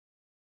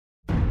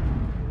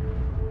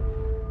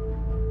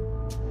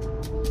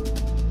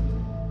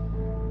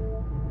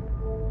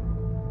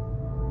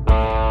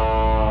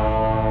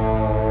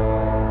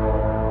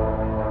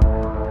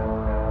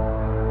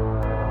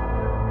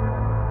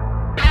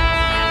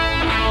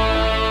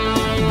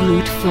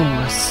brute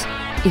force.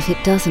 If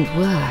it doesn't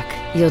work,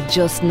 you're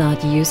just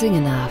not using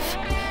enough.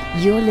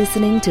 You're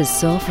listening to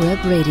Soft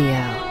Rep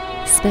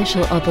Radio,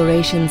 special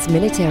operations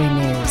military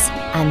news,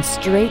 and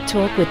straight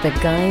talk with the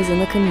guys in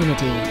the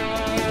community.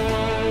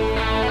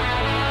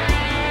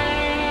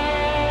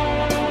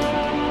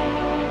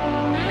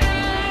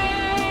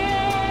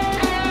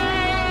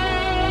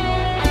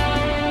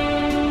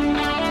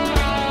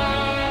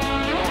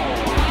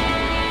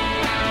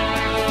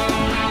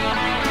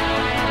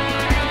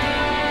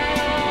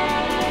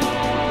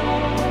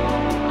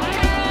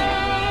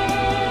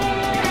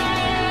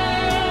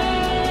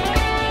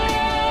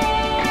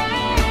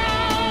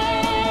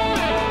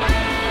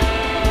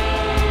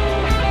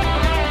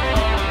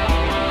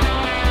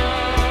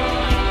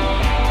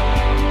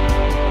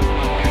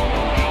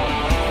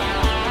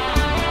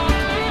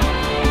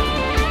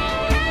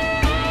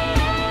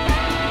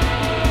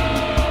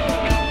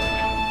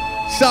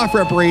 Soft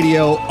Rep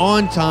Radio,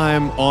 on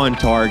time, on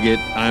target.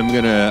 I'm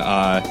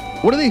gonna,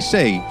 what do they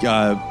say?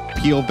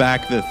 Peel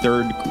back the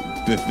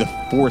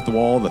fourth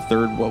wall, the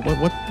third. What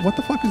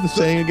the fuck is the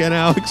saying again,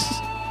 Alex?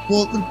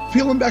 Well,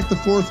 peeling back the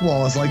fourth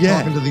wall is like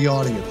talking to the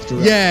audience.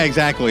 Directly. Yeah,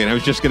 exactly. And I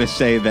was just gonna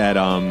say that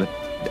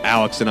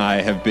Alex and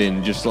I have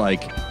been just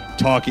like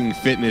talking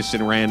fitness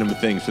and random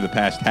things for the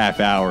past half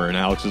hour, and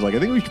Alex is like, I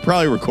think we should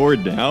probably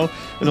record now.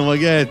 And I'm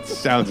like, yeah, it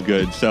sounds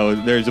good. So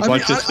there's a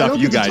bunch of stuff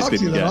you guys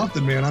didn't get.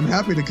 Often, man. I'm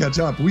happy to catch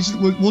up.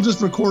 We'll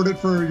just record it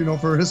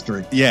for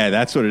history. Yeah,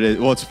 that's what it is.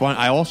 Well, it's fun.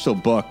 I also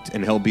booked,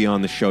 and he'll be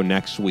on the show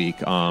next week.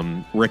 Rick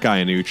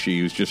Iannucci,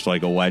 who's just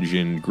like a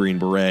legend, Green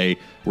Beret,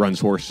 runs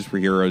Horses for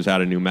Heroes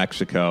out of New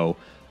Mexico.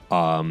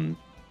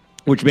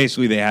 Which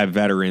basically they have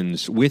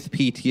veterans with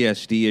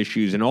PTSD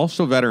issues and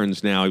also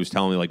veterans now, he was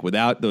telling me, like,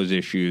 without those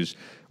issues,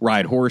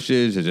 ride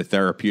horses as a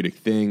therapeutic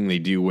thing. They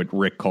do what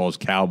Rick calls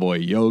cowboy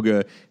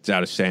yoga. It's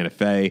out of Santa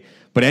Fe.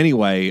 But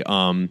anyway...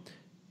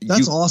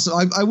 That's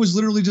awesome. I was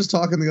literally just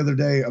talking the other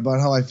day about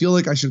how I feel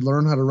like I should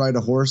learn how to ride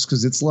a horse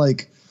because it's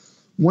like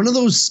one of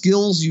those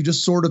skills you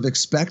just sort of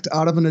expect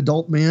out of an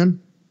adult man.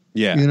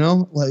 Yeah. You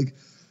know? Like...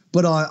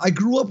 But I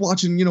grew up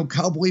watching,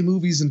 cowboy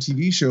movies and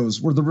TV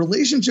shows where the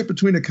relationship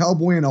between a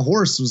cowboy and a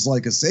horse was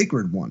like a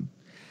sacred one.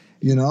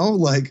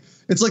 Like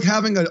it's like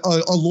having a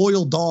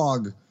loyal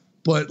dog,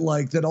 but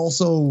like that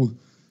also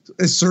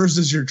it serves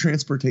as your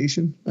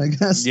transportation, I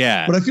guess.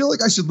 Yeah. But I feel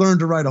like I should learn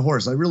to ride a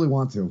horse. I really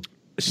want to.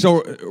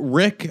 So,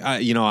 Rick,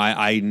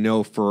 I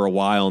know for a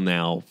while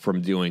now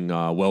from doing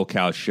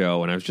Wilcow's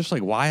show, and I was just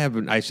like,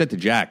 I said to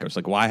Jack, I was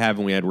like, why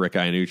haven't we had Rick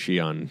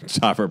Iannucci on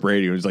Soft Rep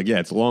Radio? He was like, yeah,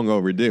 it's long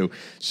overdue.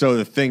 So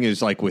the thing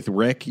is, like with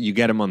Rick, you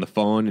get him on the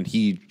phone, and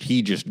he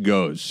just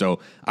goes. So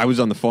I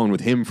was on the phone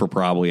with him for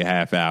probably a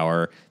half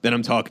hour. Then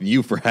I'm talking to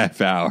you for a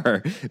half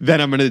hour.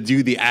 Then I'm going to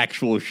do the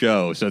actual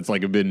show. So it's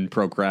like I've been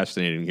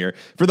procrastinating here.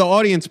 For the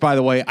audience, by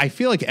the way, I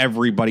feel like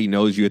everybody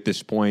knows you at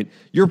this point.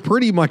 You're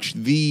pretty much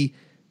the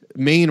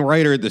main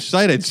writer at the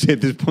site, I'd say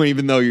at this point,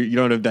 even though you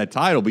don't have that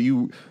title, but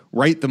you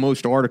write the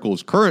most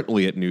articles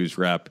currently at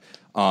NewsRep.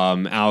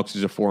 Alex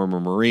is a former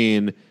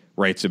Marine,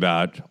 writes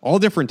about all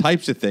different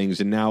types of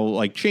things, and now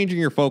like changing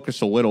your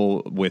focus a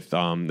little with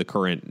the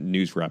current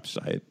NewsRep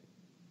site.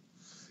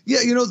 Yeah,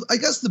 I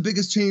guess the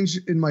biggest change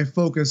in my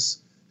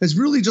focus has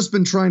really just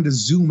been trying to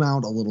zoom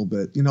out a little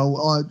bit.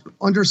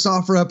 Under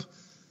Soft Rep,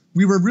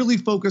 we were really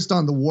focused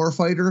on the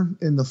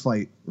warfighter in the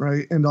fight,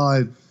 right? And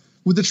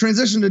with the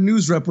transition to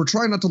NewsRep, we're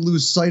trying not to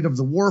lose sight of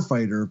the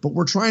warfighter, but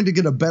we're trying to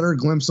get a better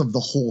glimpse of the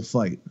whole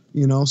fight,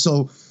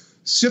 So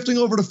shifting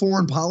over to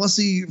foreign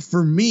policy,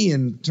 for me,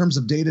 in terms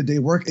of day-to-day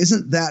work,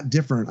 isn't that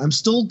different. I'm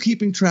still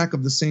keeping track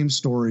of the same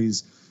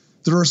stories.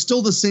 There are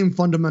still the same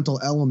fundamental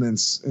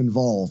elements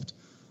involved,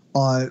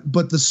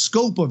 but the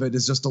scope of it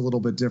is just a little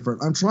bit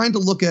different. I'm trying to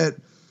look at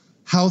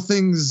how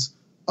things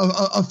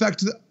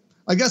affect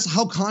I guess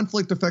how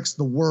conflict affects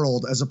the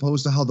world as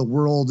opposed to how the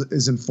world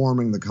is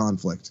informing the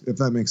conflict, if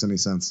that makes any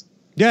sense.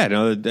 Yeah,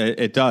 no,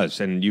 it does.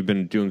 And you've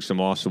been doing some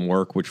awesome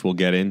work, which we'll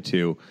get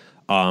into.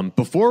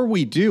 Before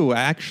we do,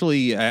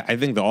 actually, I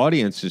think the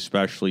audience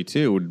especially,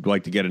 too, would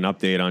like to get an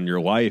update on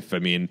your life. I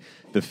mean,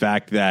 the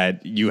fact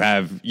that you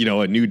have,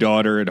 a new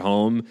daughter at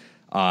home,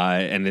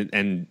 and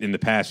in the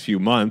past few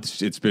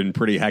months, it's been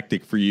pretty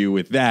hectic for you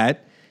with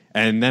that.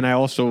 And then I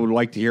also would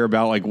like to hear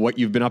about like what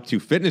you've been up to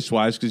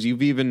fitness-wise, because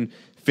you've even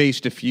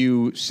faced a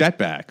few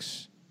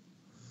setbacks.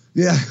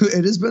 Yeah,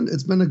 it's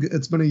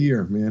been a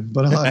year, man.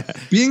 But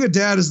being a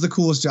dad is the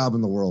coolest job in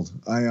the world.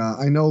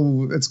 I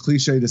know it's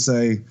cliche to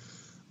say.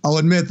 I'll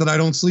admit that I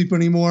don't sleep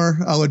anymore.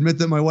 I'll admit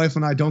that my wife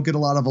and I don't get a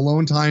lot of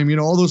alone time.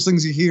 All those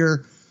things you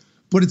hear.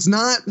 But it's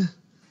not.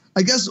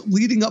 I guess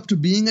leading up to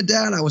being a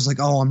dad, I was like,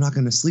 oh, I'm not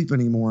going to sleep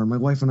anymore. My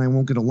wife and I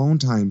won't get alone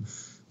time.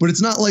 But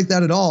it's not like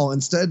that at all.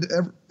 Instead,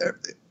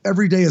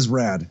 every day is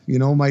rad.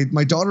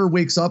 My daughter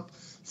wakes up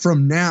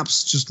from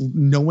naps just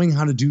knowing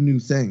how to do new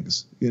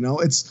things.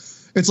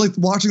 It's like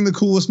watching the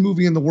coolest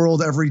movie in the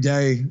world every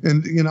day,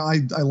 and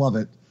I love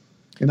it.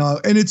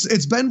 And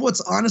it's been what's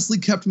honestly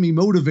kept me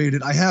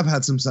motivated. I have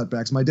had some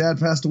setbacks. My dad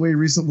passed away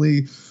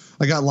recently.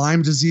 I got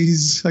Lyme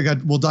disease. I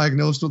got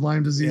diagnosed with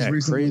Lyme disease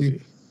recently.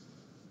 Crazy.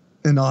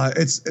 And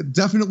it's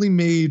definitely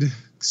made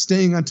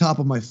staying on top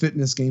of my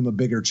fitness game a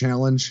bigger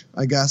challenge,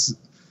 I guess.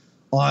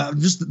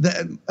 Just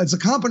that it's a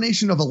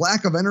combination of a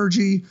lack of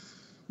energy,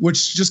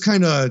 which just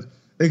kind of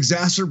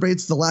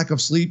exacerbates the lack of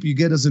sleep you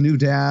get as a new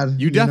dad.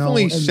 You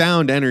definitely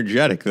sound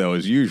energetic though,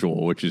 as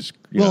usual, which is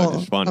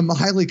just fun. I'm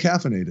highly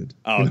caffeinated.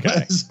 Oh,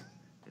 okay.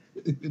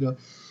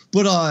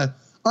 But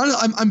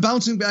I'm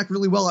bouncing back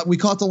really well. We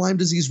caught the Lyme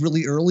disease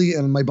really early,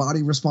 and my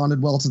body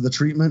responded well to the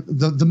treatment.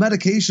 The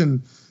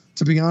medication,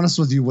 to be honest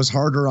with you, was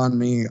harder on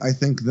me, I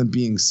think, than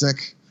being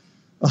sick.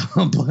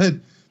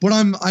 But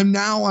I'm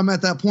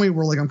at that point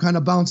where like I'm kind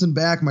of bouncing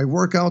back. My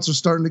workouts are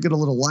starting to get a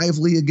little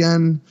lively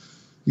again.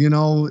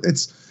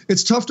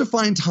 It's tough to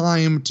find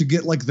time to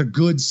get like the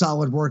good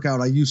solid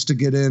workout I used to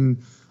get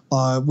in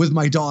with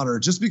my daughter,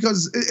 just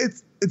because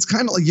it's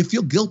kind of like you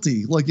feel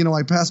guilty. Like,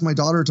 I pass my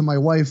daughter to my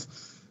wife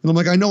and I'm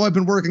like, I know I've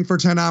been working for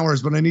 10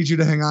 hours, but I need you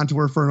to hang on to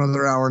her for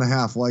another hour and a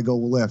half while I go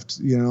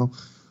lift,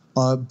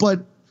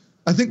 but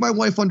I think my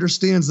wife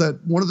understands that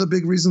one of the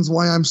big reasons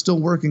why I'm still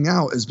working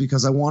out is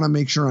because I want to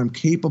make sure I'm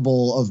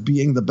capable of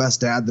being the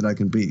best dad that I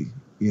can be,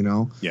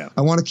 Yeah.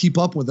 I want to keep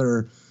up with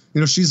her.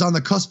 She's on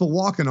the cusp of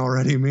walking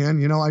already,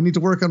 man. I need to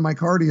work on my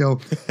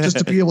cardio just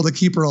to be able to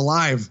keep her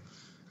alive.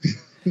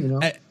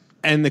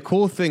 And the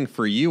cool thing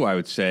for you, I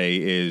would say,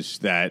 is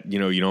that,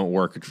 you don't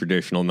work a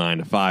traditional 9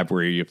 to 5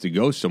 where you have to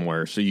go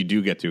somewhere. So you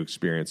do get to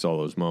experience all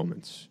those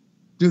moments.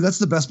 Dude, that's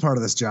the best part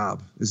of this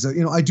job is that,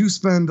 I do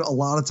spend a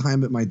lot of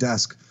time at my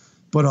desk,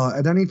 but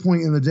at any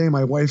point in the day,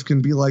 my wife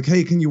can be like,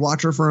 hey, can you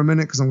watch her for a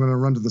minute? Cause I'm going to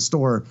run to the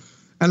store.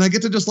 And I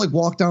get to just like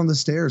walk down the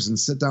stairs and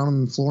sit down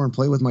on the floor and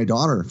play with my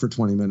daughter for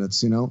 20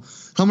 minutes.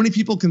 How many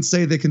people can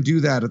say they can do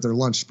that at their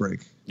lunch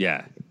break?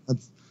 Yeah.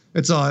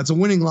 It's a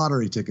winning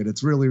lottery ticket.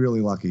 It's really,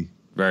 really lucky.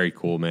 Very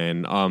cool,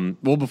 man.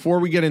 Well, before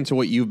we get into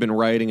what you've been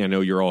writing, I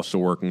know you're also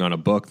working on a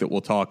book that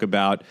we'll talk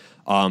about.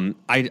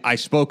 I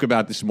spoke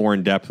about this more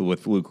in depth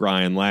with Luke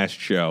Ryan last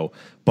show,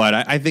 but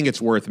I think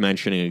it's worth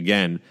mentioning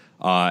again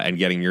and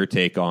getting your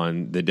take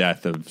on the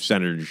death of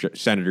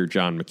Senator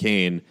John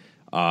McCain.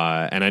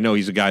 And I know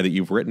he's a guy that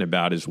you've written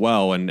about as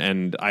well,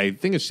 and I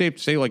think it's safe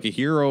to say like a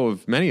hero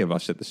of many of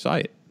us at the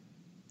site.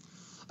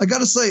 I got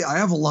to say, I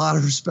have a lot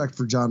of respect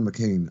for John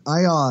McCain.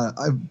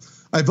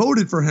 I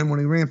voted for him when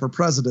he ran for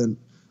president,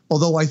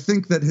 although I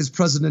think that his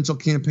presidential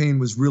campaign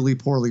was really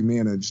poorly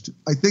managed.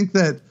 I think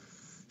that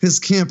his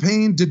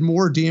campaign did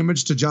more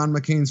damage to John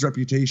McCain's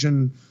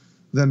reputation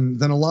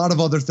than a lot of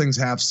other things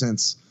have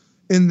since,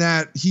 in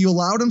that he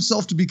allowed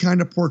himself to be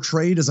kind of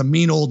portrayed as a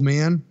mean old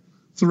man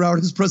throughout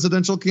his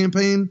presidential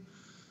campaign,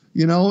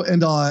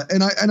 and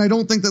I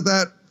don't think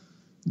that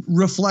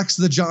reflects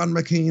the John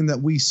McCain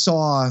that we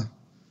saw.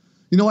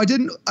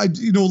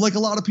 Like a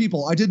lot of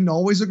people, I didn't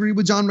always agree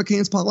with John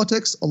McCain's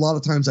politics. A lot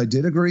of times I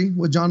did agree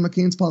with John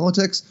McCain's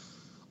politics.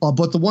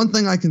 But the one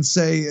thing I can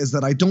say is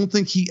that I don't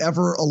think he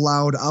ever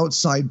allowed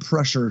outside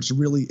pressure to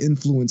really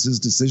influence his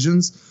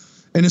decisions.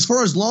 And as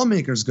far as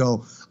lawmakers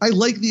go, I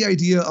like the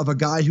idea of a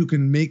guy who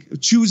can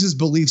choose his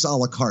beliefs a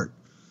la carte.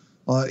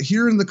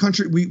 Here in the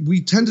country,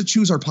 we tend to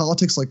choose our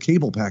politics like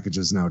cable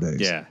packages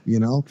nowadays. Yeah,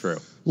 true.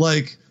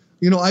 Like,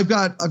 I've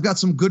got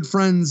some good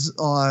friends.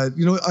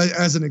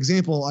 As an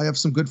example, I have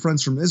some good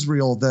friends from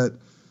Israel that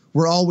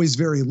were always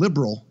very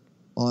liberal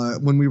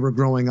when we were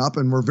growing up,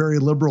 and were very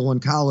liberal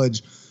in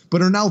college,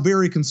 but are now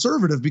very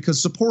conservative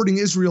because supporting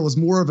Israel is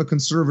more of a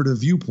conservative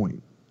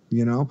viewpoint.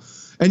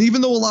 And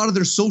even though a lot of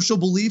their social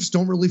beliefs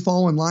don't really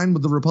fall in line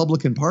with the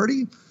Republican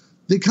Party,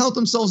 they count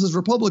themselves as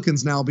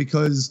Republicans now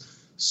because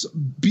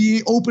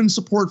being open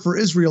support for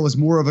Israel is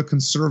more of a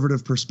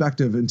conservative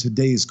perspective in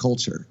today's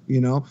culture,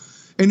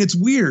 And it's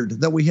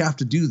weird that we have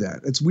to do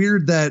that. It's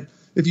weird that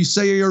if you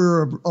say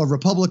you're a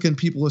Republican,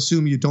 people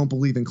assume you don't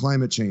believe in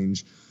climate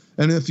change.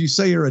 And if you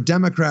say you're a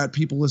Democrat,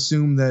 people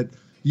assume that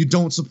you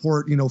don't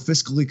support,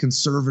 fiscally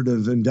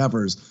conservative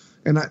endeavors.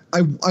 And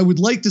I would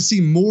like to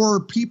see more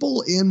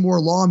people and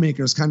more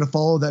lawmakers kind of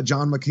follow that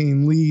John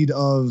McCain lead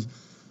of,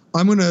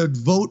 I'm going to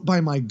vote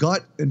by my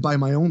gut and by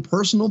my own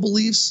personal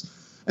beliefs.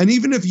 And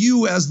even if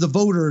you, as the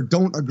voter,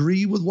 don't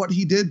agree with what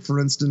he did, for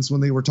instance,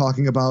 when they were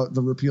talking about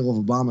the repeal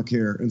of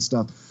Obamacare and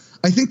stuff,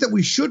 I think that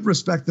we should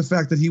respect the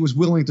fact that he was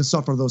willing to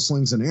suffer those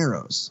slings and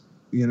arrows.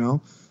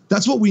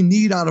 That's what we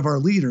need out of our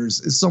leaders,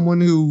 is someone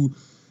who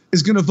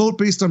is going to vote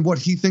based on what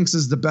he thinks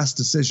is the best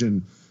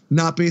decision,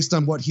 not based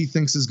on what he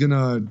thinks is going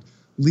to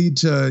lead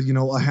to, a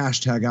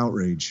hashtag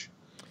outrage.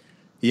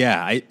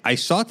 Yeah, I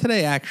saw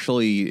today,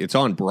 actually, it's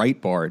on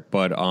Breitbart,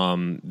 but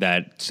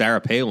that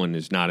Sarah Palin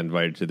is not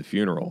invited to the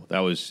funeral. That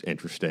was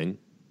interesting.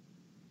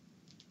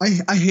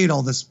 I hate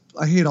all this.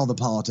 I hate all the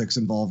politics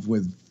involved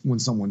with when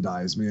someone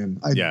dies, man.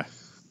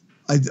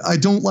 I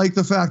don't like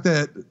the fact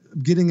that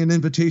getting an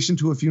invitation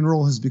to a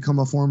funeral has become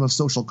a form of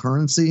social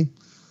currency.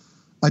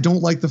 I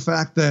don't like the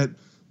fact that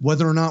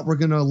whether or not we're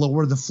going to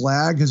lower the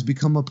flag has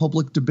become a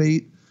public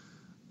debate.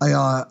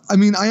 I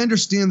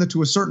understand that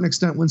to a certain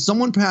extent, when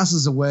someone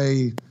passes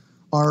away,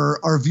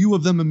 our view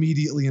of them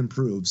immediately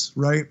improves,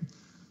 right?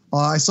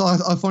 I saw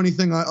a funny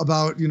thing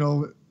about,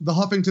 the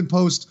Huffington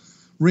Post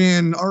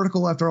ran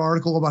article after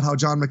article about how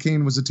John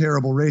McCain was a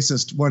terrible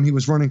racist when he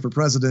was running for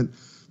president.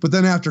 But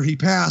then after he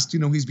passed,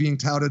 he's being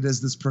touted as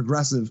this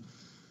progressive.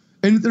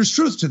 And there's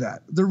truth to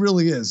that. There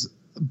really is.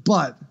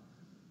 But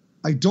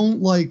I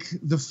don't like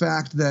the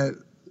fact that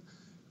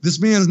this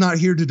man is not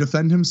here to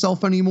defend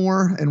himself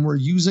anymore, and we're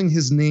using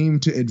his name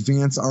to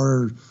advance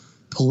our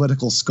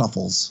political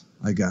scuffles,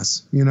 I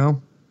guess,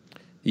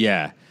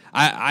 Yeah.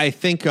 I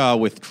think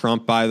with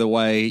Trump, by the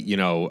way,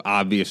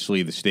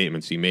 obviously the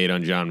statements he made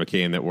on John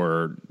McCain that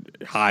were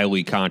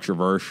highly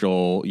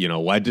controversial,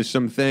 led to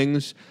some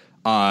things.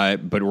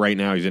 But right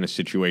now he's in a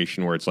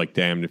situation where it's like,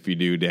 damned if you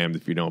do, damned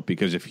if you don't.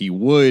 Because if he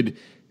would,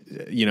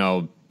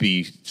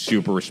 be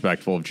super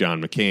respectful of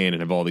John McCain and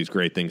have all these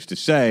great things to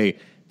say,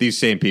 these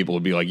same people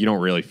would be like, you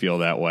don't really feel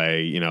that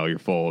way. You're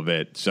full of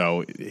it.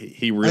 So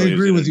he really I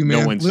agree with you, man.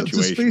 No-win situation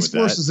the Space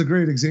Force that. is a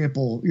great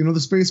example. The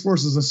Space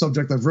Force is a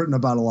subject I've written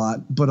about a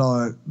lot. But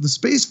the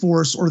Space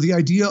Force, or the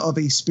idea of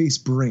a space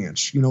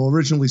branch,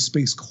 originally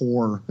Space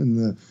Corps in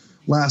the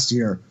last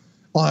year,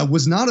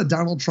 was not a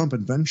Donald Trump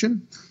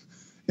invention.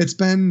 It's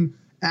been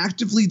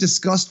actively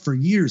discussed for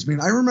years.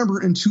 I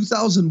remember in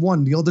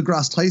 2001, Neil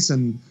deGrasse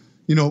Tyson,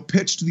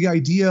 pitched the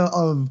idea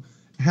of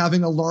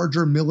having a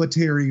larger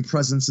military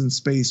presence in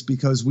space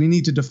because we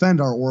need to defend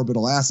our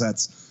orbital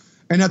assets.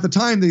 And at the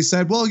time they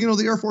said, well,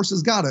 the Air Force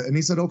has got it. And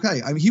he said,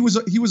 okay. He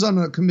was on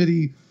a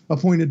committee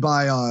appointed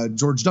by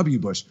George W.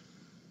 Bush.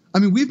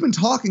 We've been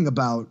talking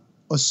about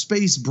a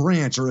space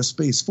branch or a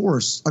space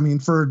force,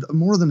 for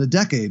more than a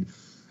decade.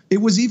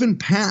 It was even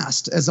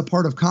passed as a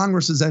part of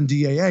Congress's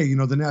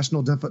NDAA, the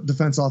National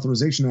Defense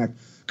Authorization Act.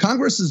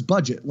 Congress's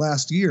budget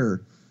last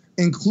year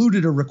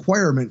included a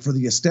requirement for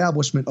the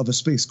establishment of a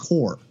Space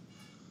Corps,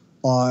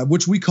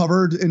 which we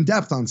covered in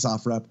depth on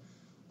SOFREP.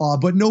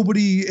 But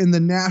nobody in the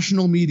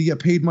national media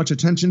paid much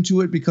attention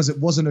to it because it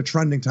wasn't a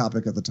trending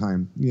topic at the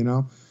time,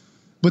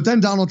 But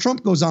then Donald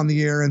Trump goes on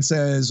the air and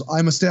says,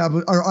 I'm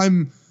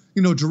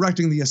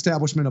directing the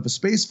establishment of a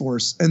Space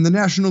Force. And the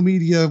national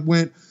media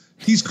went,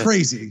 he's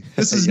crazy.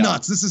 This is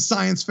nuts. This is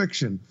science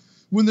fiction.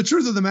 When the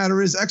truth of the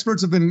matter is,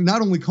 experts have been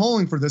not only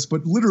calling for this,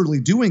 but literally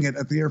doing it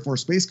at the Air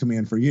Force Space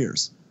Command for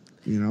years.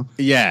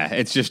 Yeah,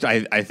 it's just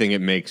I think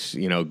it makes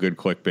good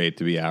clickbait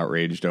to be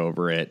outraged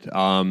over it.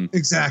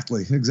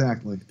 Exactly.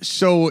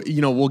 So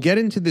we'll get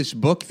into this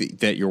book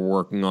that you're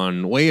working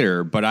on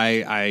later, but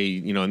I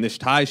and this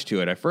ties to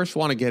it. I first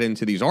want to get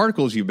into these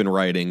articles you've been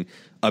writing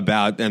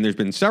about, and there's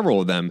been several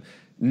of them,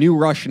 new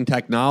Russian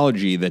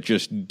technology that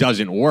just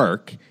doesn't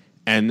work,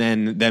 and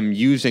then them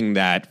using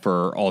that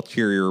for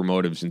ulterior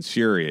motives in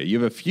Syria.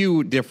 You have a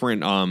few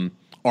different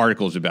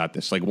articles about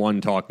this, like one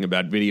talking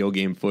about video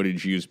game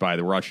footage used by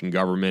the Russian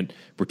government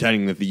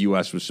pretending that the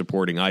U.S. was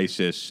supporting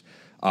ISIS,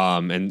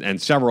 and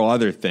several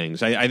other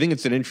things. I think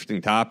it's an interesting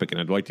topic,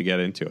 and I'd like to get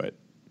into it.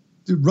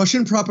 Dude,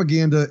 Russian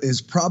propaganda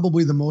is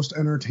probably the most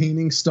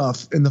entertaining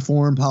stuff in the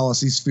foreign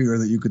policy sphere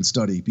that you can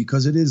study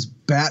because it is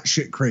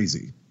batshit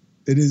crazy.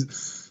 It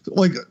is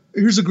like,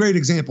 here's a great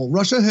example.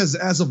 Russia has,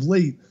 as of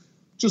late,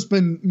 just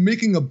been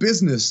making a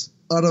business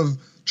out of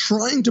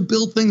trying to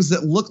build things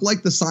that look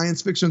like the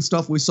science fiction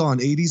stuff we saw in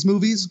 80s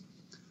movies,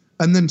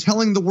 and then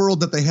telling the world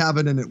that they have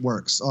it and it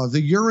works.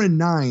 The Uran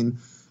 9,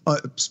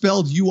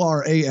 spelled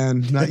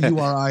U-R-A-N, not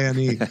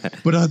U-R-I-N-E,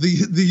 but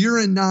the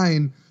Uran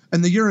 9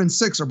 and the Uran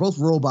 6 are both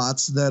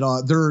robots that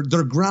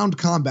they're ground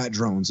combat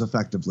drones,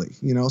 effectively.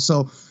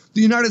 So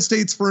the United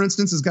States, for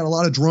instance, has got a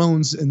lot of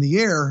drones in the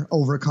air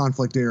over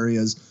conflict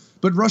areas,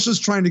 but Russia's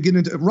trying to get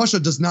into. Russia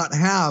does not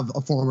have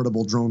a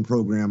formidable drone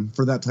program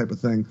for that type of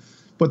thing,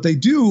 but they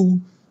do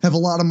have a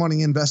lot of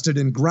money invested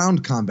in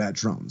ground combat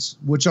drones,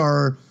 which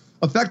are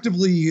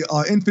effectively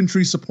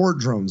infantry support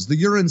drones. The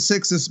Uran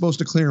 6 is supposed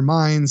to clear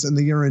mines, and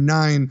the Uran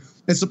 9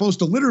 is supposed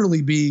to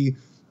literally be,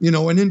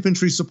 an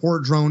infantry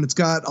support drone. It's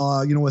got, a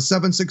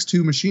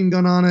 7.62 machine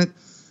gun on it,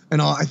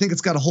 and I think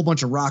it's got a whole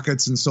bunch of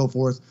rockets and so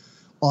forth.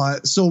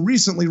 So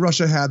recently,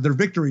 Russia had their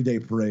Victory Day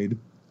parade,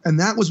 and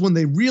that was when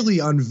they really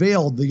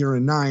unveiled the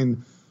Uran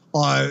 9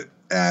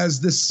 as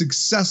this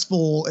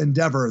successful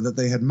endeavor that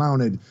they had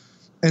mounted.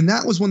 And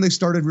that was when they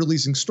started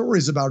releasing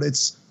stories about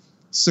its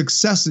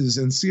successes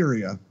in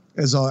Syria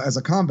as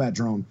a combat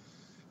drone.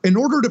 In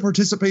order to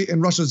participate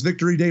in Russia's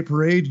Victory Day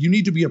parade, you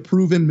need to be a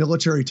proven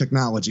military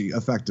technology,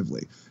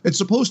 effectively. It's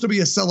supposed to be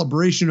a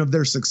celebration of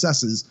their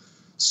successes.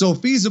 So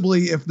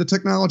feasibly, if the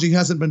technology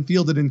hasn't been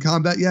fielded in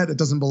combat yet, it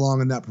doesn't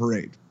belong in that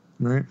parade,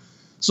 right?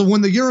 So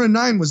when the Uran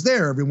 9 was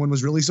there, everyone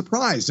was really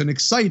surprised and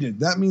excited.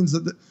 That means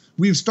that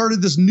we've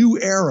started this new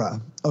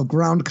era of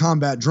ground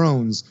combat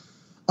drones.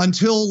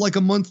 Until like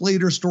a month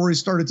later, stories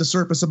started to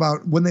surface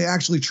about when they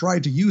actually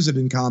tried to use it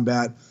in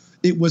combat,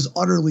 it was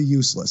utterly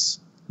useless.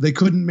 They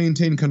couldn't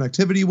maintain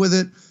connectivity with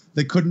it.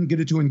 They couldn't get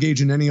it to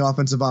engage in any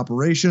offensive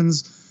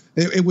operations.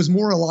 It was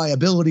more a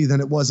liability than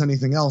it was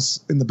anything else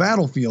in the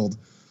battlefield.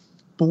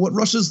 But what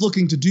Russia's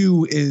looking to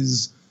do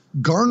is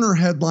garner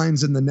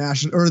headlines in the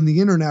national or in the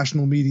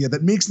international media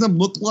that makes them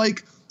look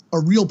like a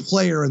real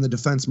player in the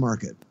defense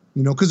market,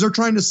 because they're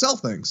trying to sell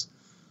things.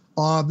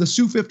 The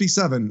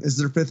Su-57 is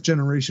their 5th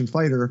generation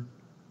fighter.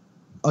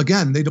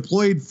 Again, they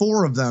deployed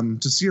 4 of them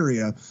to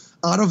Syria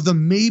out of the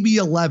maybe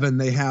 11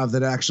 they have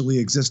that actually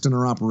exist and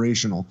are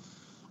operational.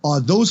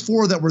 Those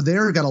 4 that were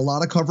there got a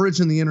lot of coverage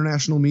in the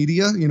international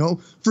media,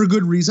 for a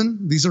good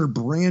reason. These are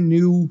brand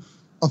new,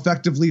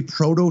 effectively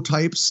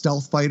prototype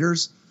stealth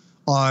fighters,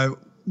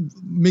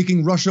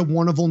 making Russia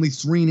one of only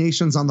 3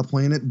 nations on the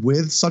planet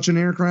with such an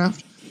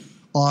aircraft.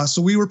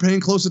 So we were paying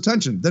close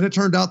attention. Then it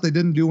turned out they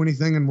didn't do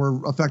anything and were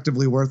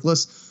effectively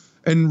worthless.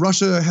 And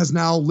Russia has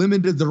now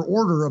limited their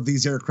order of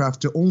these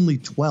aircraft to only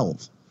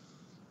 12.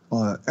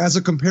 As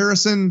a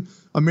comparison,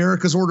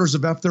 America's orders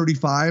of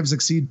F-35s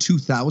exceed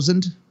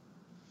 2,000.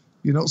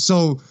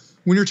 So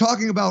when you're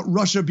talking about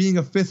Russia being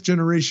a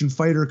 5th-generation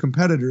fighter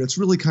competitor, it's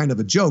really kind of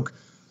a joke.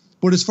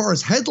 But as far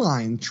as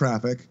headline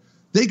traffic,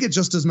 they get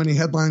just as many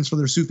headlines for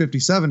their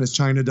Su-57 as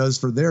China does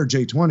for their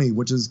J-20,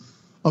 which is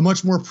a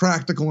much more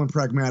practical and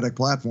pragmatic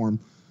platform.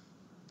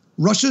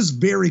 Russia's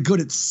very good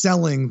at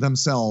selling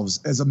themselves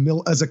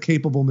as a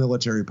capable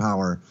military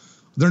power.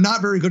 They're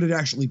not very good at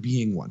actually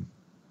being one.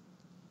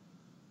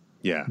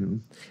 Yeah. Mm-hmm.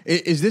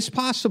 Is this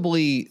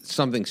possibly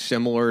something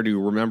similar to,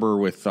 remember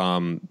with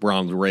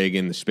Ronald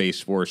Reagan, the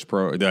Space Force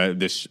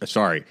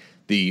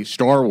the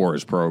Star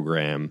Wars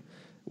program,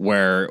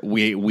 where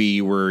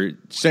we were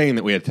saying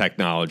that we had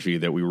technology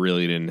that we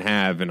really didn't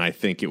have, and I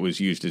think it was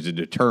used as a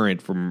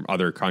deterrent from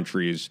other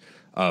countries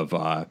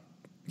of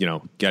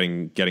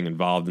getting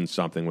involved in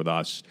something with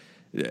us.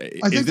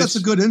 I think that's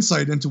a good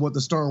insight into what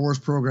the Star Wars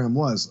program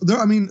was.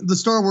 The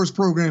Star Wars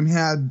program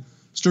had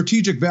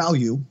strategic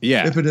value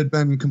if it had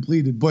been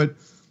completed. But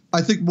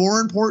I think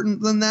more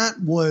important than that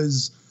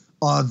was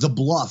the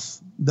bluff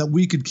that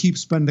we could keep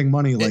spending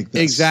money like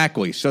this.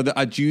 Exactly. So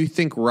do you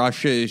think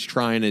Russia is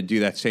trying to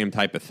do that same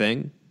type of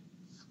thing?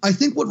 I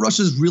think what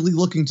Russia is really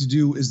looking to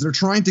do is they're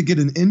trying to get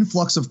an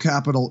influx of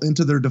capital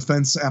into their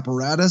defense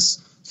apparatus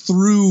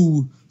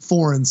through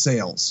foreign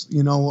sales.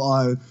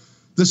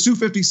 The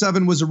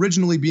Su-57 was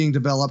originally being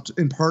developed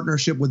in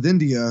partnership with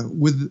India,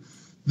 with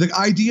the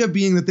idea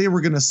being that they were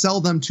going to sell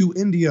them to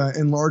India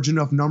in large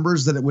enough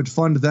numbers that it would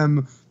fund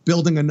them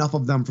building enough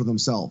of them for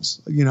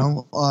themselves,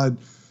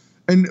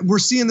 and we're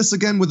seeing this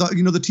again with,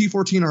 the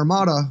T-14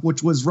 Armata,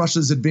 which was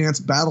Russia's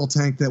advanced battle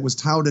tank that was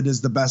touted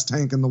as the best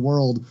tank in the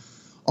world.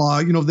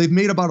 They've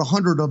made about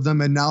 100 of them,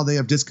 and now they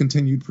have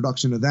discontinued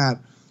production of that.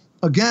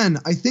 Again,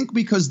 I think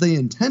because they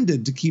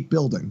intended to keep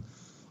building.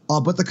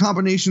 But the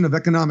combination of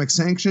economic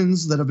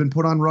sanctions that have been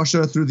put on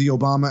Russia through the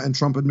Obama and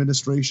Trump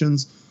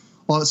administrations,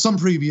 some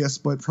previous,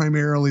 but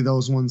primarily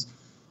those ones,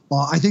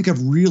 I think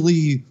have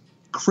really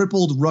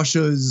crippled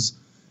Russia's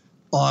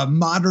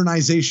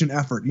modernization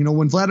effort.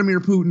 When Vladimir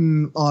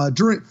Putin,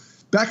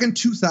 back in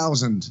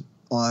 2000,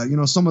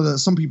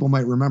 some people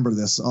might remember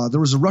this. There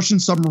was a Russian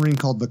submarine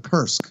called the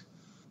Kursk,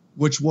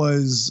 which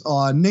was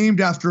named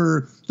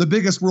after the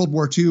biggest World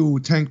War II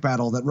tank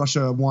battle that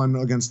Russia won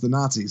against the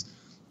Nazis.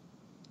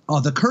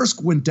 The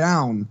Kursk went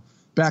down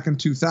back in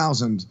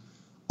 2000.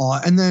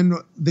 And then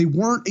they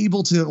weren't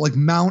able to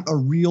mount a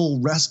real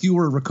rescue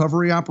or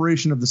recovery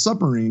operation of the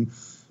submarine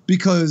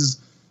because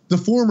the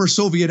former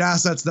Soviet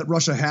assets that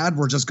Russia had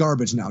were just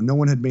garbage now. No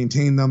one had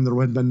maintained them. There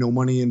had been no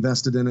money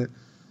invested in it.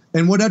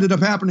 And what ended up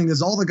happening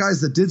is all the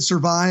guys that did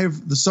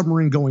survive the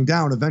submarine going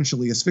down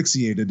eventually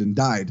asphyxiated and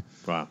died.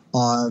 Wow.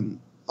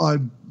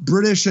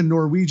 British and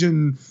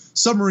Norwegian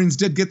submarines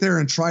did get there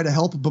and try to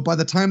help, but by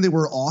the time they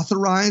were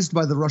authorized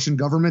by the Russian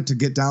government to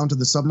get down to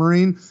the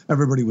submarine,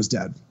 everybody was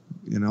dead.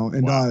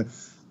 And wow.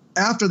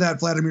 After that,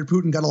 Vladimir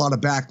Putin got a lot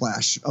of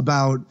backlash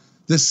about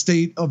the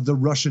state of the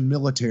Russian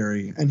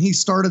military, and he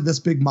started this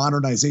big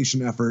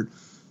modernization effort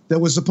that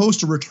was supposed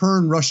to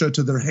return Russia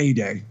to their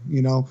heyday,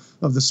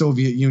 of the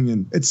Soviet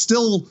Union. It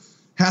still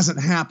hasn't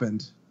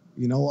happened.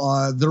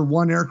 Their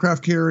one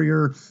aircraft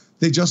carrier,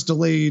 they just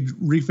delayed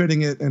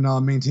refitting it and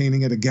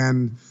maintaining it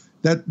again.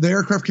 That the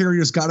aircraft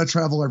carrier's got to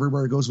travel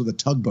everywhere it goes with a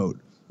tugboat.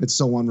 It's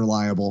so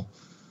unreliable.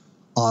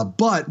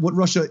 But what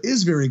Russia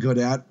is very good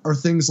at are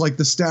things like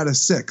the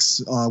Status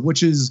 6,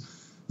 which is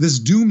this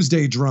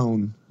doomsday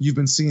drone you've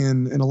been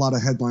seeing in a lot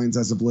of headlines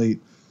as of late.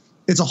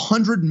 It's a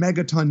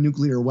 100-megaton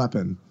nuclear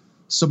weapon,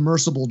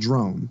 submersible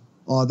drone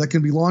that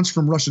can be launched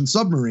from Russian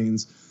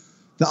submarines.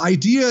 The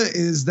idea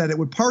is that it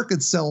would park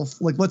itself,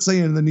 let's say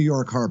in the New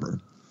York harbor.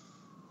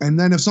 And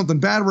then if something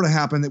bad were to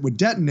happen, it would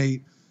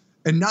detonate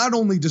and not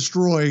only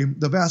destroy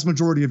the vast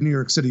majority of New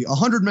York City. A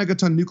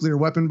 100-megaton nuclear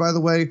weapon, by the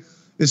way,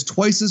 is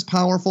twice as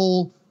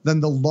powerful than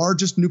the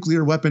largest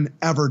nuclear weapon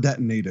ever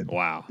detonated.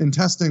 Wow. In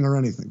testing or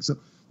anything. So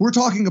we're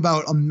talking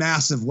about a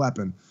massive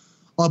weapon.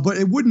 But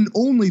it wouldn't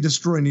only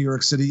destroy New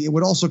York City. It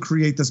would also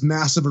create this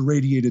massive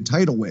irradiated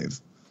tidal wave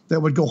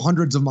that would go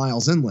hundreds of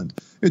miles inland.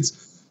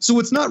 So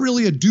it's not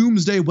really a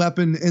doomsday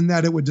weapon in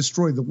that it would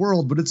destroy the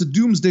world, but it's a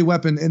doomsday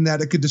weapon in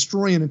that it could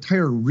destroy an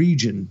entire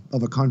region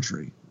of a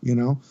country,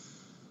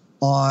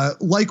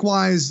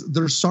 Likewise,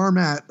 their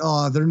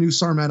Sarmat, their new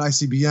Sarmat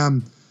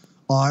ICBM,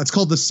 it's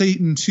called the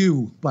Satan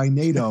II by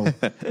NATO.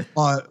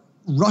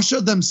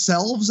 Russia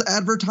themselves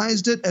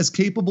advertised it as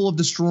capable of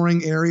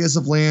destroying areas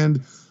of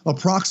land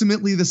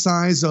approximately the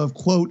size of,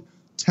 quote,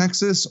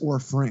 Texas or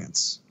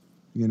France.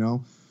 you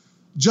know?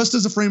 Just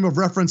as a frame of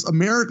reference,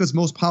 America's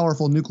most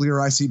powerful nuclear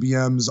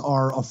ICBMs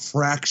are a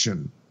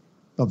fraction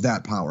of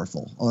that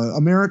powerful.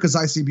 America's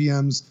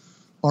ICBMs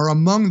are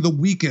among the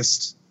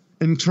weakest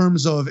in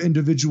terms of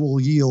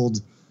individual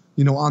yield,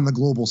 you know, on the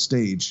global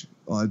stage.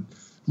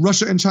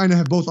 Russia and China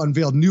have both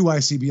unveiled new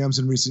ICBMs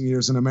in recent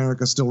years, and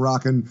America's still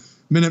rocking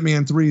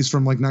Minuteman IIIs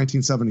from like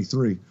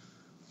 1973.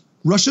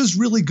 Russia's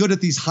really good at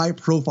these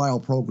high-profile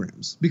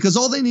programs because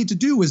all they need to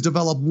do is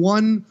develop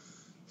one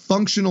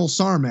functional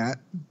Sarmat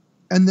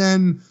and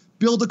then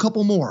build a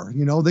couple more.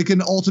 You know, they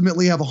can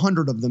ultimately have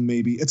 100 of them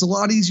maybe. It's a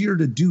lot easier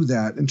to do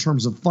that in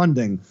terms of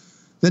funding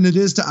than it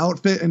is to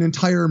outfit an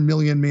entire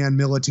million-man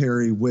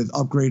military with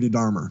upgraded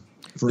armor,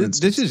 for instance.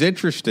 This is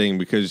interesting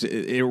because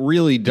it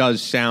really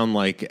does sound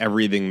like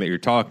everything that you're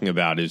talking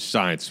about is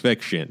science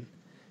fiction.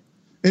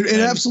 It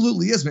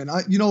absolutely is, man.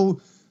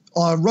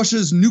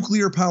 Russia's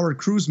nuclear-powered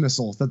cruise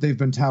missile that they've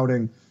been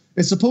touting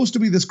is supposed to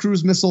be this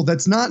cruise missile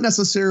that's not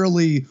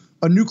necessarily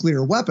a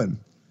nuclear weapon.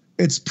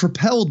 It's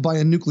propelled by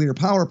a nuclear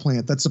power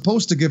plant that's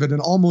supposed to give it an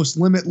almost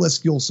limitless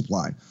fuel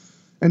supply.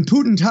 And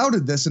Putin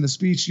touted this in a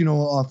speech, you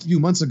know, a few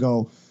months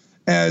ago,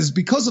 as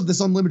because of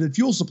this unlimited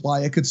fuel supply,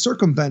 it could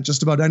circumvent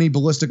just about any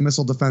ballistic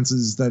missile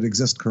defenses that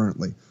exist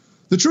currently.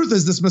 The truth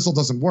is this missile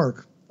doesn't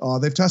work.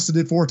 They've tested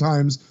it 4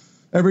 times.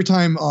 Every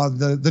time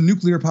the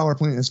nuclear power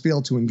plant has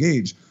failed to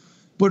engage.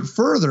 But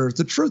further,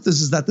 the truth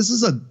is that this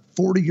is a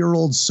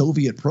 40-year-old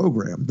Soviet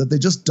program that they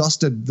just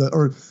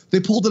they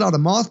pulled it out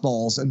of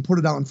mothballs and put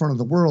it out in front of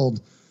the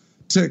world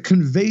to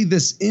convey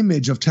this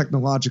image of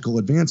technological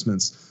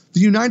advancements.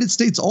 The United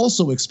States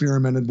also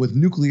experimented with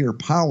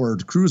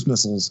nuclear-powered cruise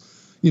missiles,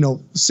 you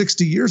know,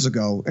 60 years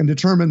ago and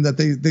determined that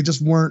they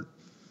just weren't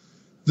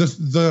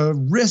the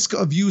risk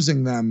of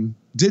using them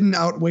didn't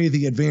outweigh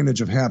the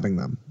advantage of having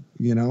them,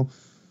 you know.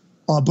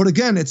 But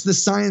again, it's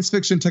this science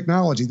fiction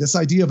technology, this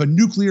idea of a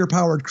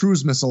nuclear-powered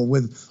cruise missile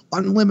with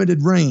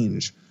unlimited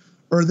range,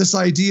 or this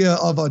idea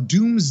of a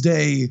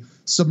doomsday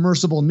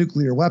submersible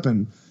nuclear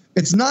weapon.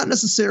 It's not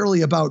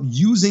necessarily about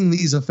using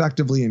these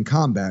effectively in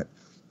combat.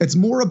 It's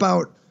more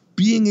about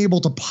being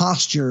able to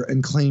posture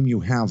and claim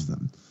you have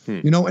them.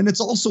 You know, and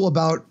it's also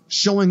about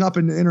showing up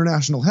in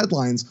international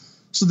headlines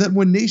so that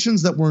when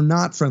nations that we're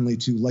not friendly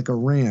to, like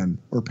Iran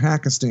or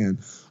Pakistan,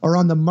 are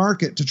on the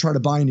market to try to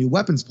buy new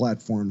weapons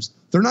platforms,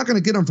 they're not going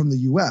to get them from the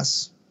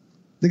U.S.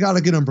 They got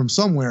to get them from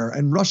somewhere,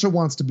 and Russia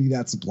wants to be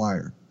that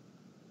supplier.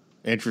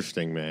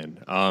 Interesting,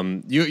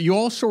 man. You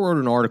also wrote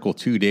an article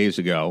 2 days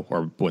ago,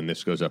 or when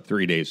this goes up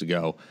 3 days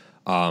ago,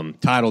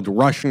 titled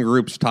 "Russian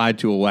Groups Tied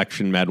to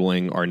Election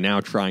Meddling Are Now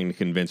Trying to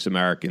Convince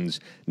Americans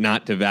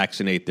Not to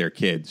Vaccinate Their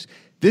Kids."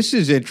 This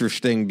is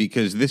interesting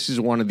because this is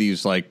one of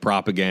these like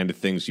propaganda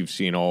things you've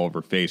seen all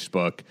over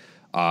Facebook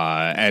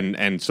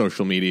and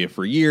social media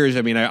for years.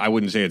 I mean, I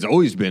wouldn't say it's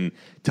always been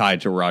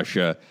tied to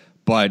Russia,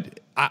 but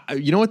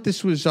you know what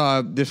this was?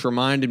 This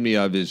reminded me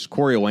of is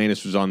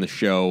Coriolanus was on the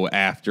show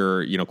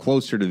after, you know,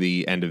 closer to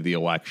the end of the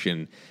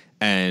election,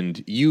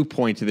 and you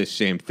point to this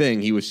same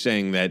thing. He was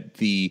saying that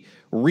the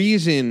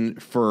reason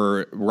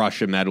for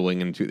Russia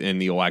meddling in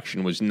the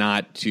election was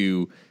not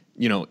to,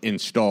 you know,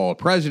 install a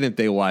president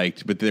they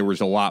liked, but there was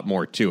a lot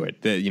more to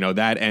it. That, you know,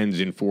 that ends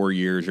in 4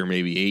 years or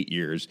maybe 8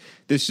 years.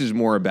 This is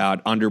more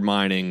about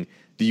undermining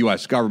the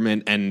U.S.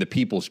 government and the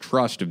people's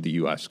trust of the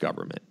U.S.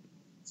 government.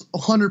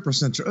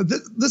 100% true.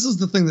 This is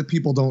the thing that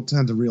people don't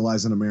tend to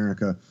realize in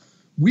America.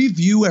 We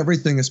view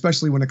everything,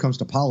 especially when it comes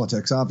to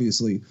politics,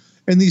 obviously,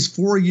 in these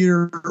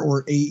 4-year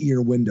or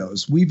 8-year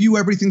windows. We view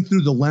everything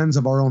through the lens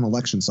of our own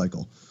election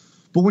cycle.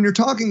 But when you're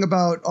talking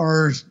about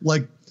our,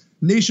 like,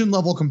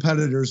 nation-level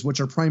competitors,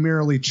 which are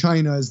primarily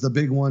China is the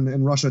big one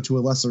and Russia to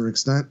a lesser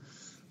extent,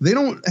 they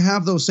don't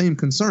have those same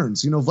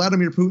concerns. You know,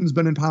 Vladimir Putin's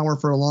been in power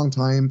for a long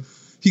time.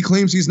 He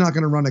claims he's not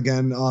going to run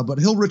again, but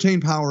he'll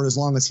retain power as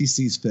long as he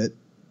sees fit.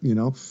 You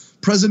know,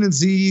 President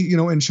Xi, you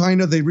know, in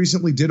China, they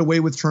recently did away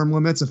with term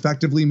limits,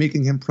 effectively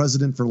making him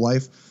president for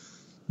life.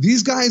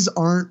 These guys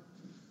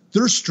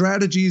their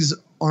strategies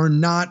are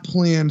not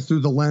planned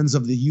through the lens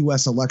of the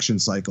U.S. election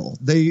cycle.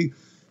 They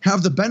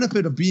have the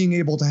benefit of being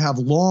able to have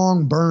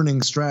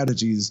long-burning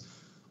strategies.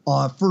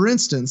 For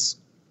instance,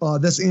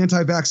 this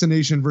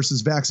anti-vaccination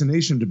versus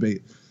vaccination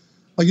debate.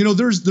 You know,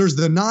 there's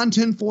the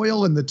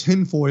non-tinfoil and the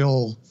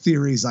tinfoil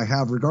theories I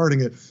have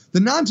regarding it. The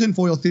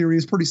non-tinfoil theory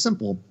is pretty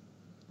simple.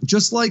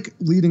 Just like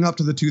leading up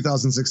to the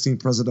 2016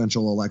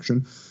 presidential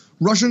election,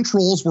 Russian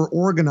trolls were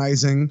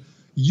organizing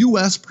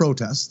U.S.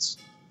 protests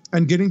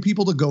and getting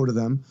people to go to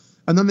them.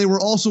 And then they were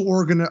also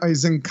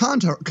organizing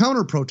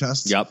counter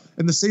protests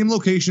in the same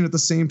location at the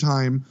same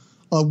time.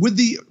 With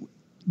the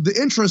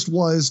interest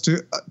was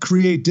to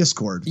create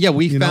discord. Yeah,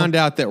 we found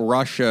out that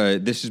Russia,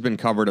 this has been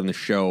covered on the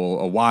show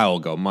a while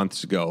ago,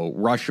 months ago.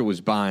 Russia was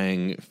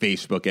buying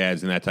Facebook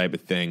ads and that type of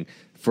thing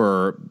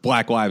for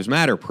Black Lives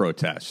Matter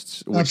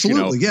protests. Which,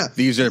 absolutely, you know,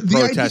 these are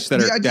protests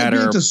that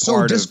are to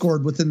sow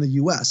discord within the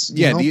U.S.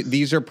 Yeah,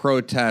 these are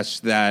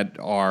protests that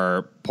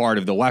are part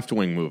of the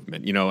left-wing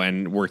movement, you know,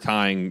 and we're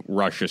tying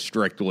Russia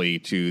strictly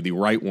to the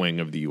right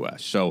wing of the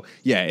U.S. So,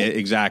 yeah,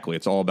 exactly.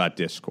 It's all about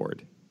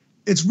discord.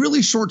 it's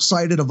really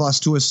short-sighted of us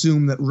to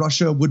assume that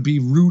Russia would be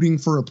rooting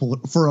for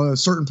a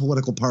certain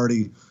political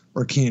party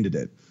or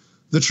candidate.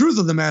 The truth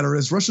of the matter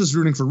is Russia's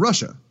rooting for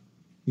Russia,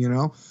 you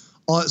know?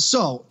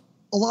 So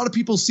a lot of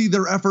people see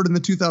their effort in the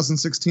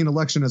 2016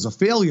 election as a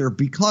failure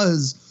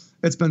because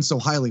it's been so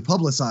highly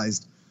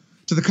publicized.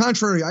 To the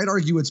contrary, I'd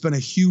argue it's been a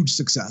huge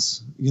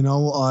success. You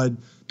know,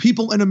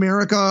 people in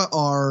America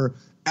are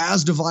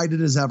as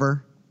divided as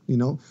ever. You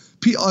know,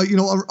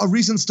 a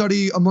recent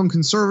study among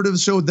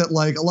conservatives showed that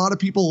like a lot of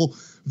people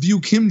view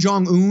Kim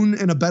Jong-un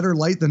in a better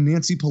light than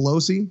Nancy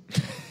Pelosi,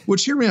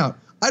 which, hear me out,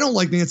 I don't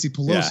like Nancy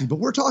Pelosi, but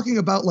we're talking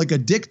about like a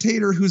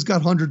dictator who's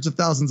got hundreds of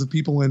thousands of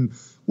people in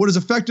what is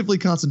effectively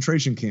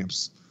concentration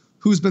camps,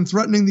 who's been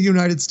threatening the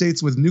United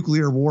States with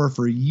nuclear war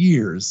for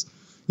years,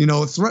 you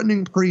know,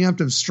 threatening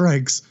preemptive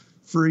strikes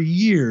for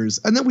years.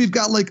 And then we've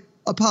got like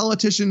a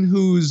politician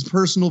whose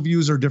personal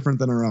views are different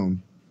than our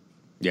own.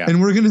 Yeah.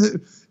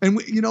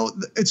 And you know,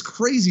 it's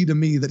crazy to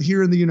me that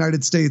here in the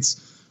United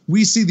States,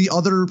 we see the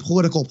other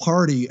political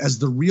party as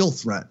the real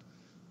threat,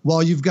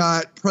 while you've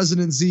got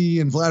President Xi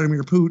and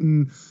Vladimir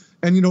Putin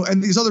and, you know,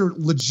 and these other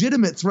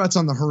legitimate threats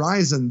on the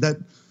horizon that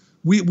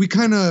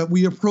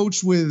we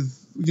approach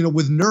with, you know,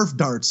 with Nerf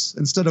darts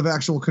instead of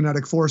actual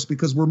kinetic force,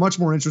 because we're much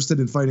more interested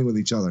in fighting with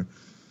each other.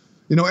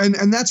 You know,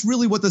 and that's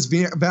really what this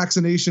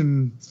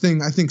vaccination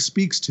thing, I think,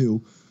 speaks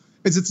to,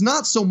 is it's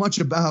not so much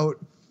about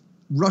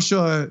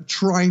Russia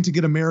trying to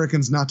get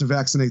Americans not to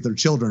vaccinate their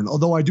children,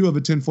 although I do have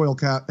a tinfoil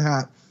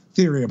hat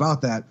theory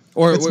about that.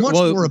 Or it's much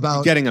more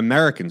about getting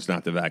Americans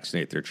not to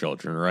vaccinate their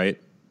children, right?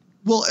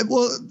 Well,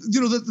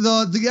 you know,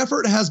 the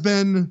effort has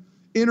been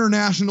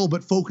international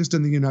but focused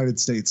in the United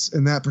States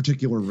in that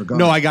particular regard.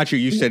 No, I got you.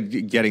 You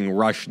said getting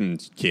Russian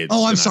kids.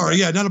 Oh, I'm sorry.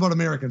 Yeah, not about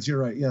Americans. You're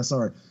right. Yeah,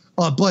 sorry.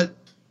 But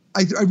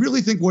I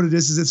really think what it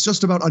is it's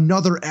just about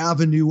another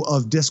avenue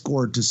of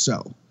discord to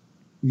sow,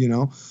 you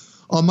know?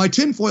 My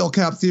tinfoil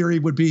cap theory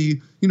would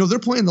be, you know, they're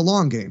playing the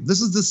long game. This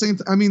is the same.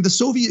 I mean, the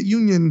Soviet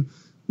Union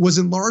was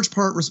in large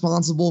part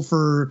responsible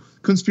for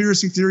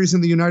conspiracy theories in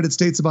the United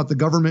States about the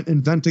government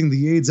inventing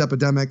the AIDS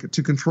epidemic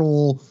to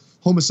control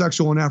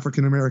homosexual and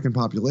African-American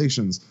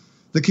populations.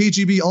 The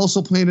KGB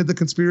also planted the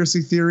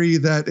conspiracy theory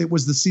that it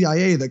was the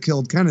CIA that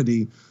killed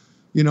Kennedy,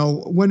 you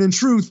know, when in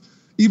truth,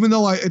 even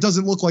though it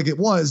doesn't look like it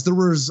was, there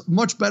was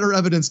much better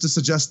evidence to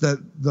suggest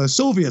that the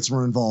Soviets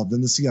were involved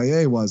than the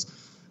CIA was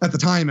at the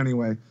time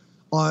anyway.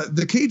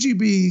 The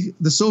KGB,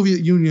 the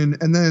Soviet Union,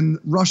 and then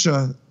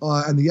Russia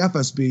and the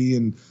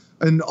FSB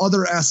and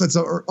other assets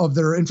of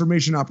their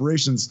information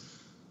operations,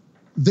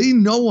 they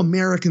know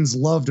Americans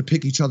love to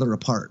pick each other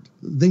apart.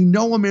 They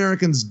know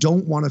Americans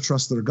don't want to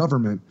trust their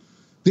government.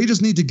 They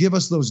just need to give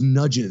us those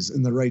nudges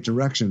in the right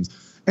directions.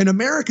 And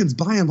Americans,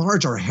 by and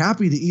large, are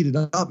happy to eat it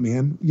up,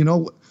 man. You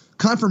know,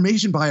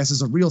 confirmation bias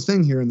is a real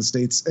thing here in the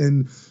States.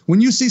 And when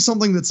you see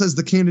something that says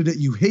the candidate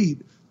you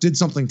hate did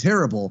something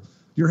terrible,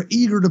 you're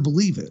eager to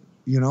believe it,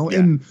 you know? Yeah.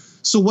 And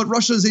so what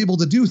Russia is able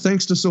to do,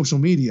 thanks to social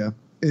media,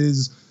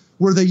 is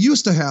where they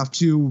used to have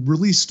to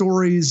release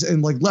stories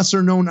in like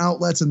lesser known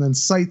outlets and then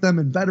cite them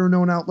in better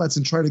known outlets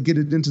and try to get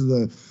it into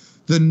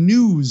the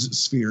news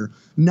sphere.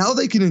 Now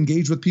they can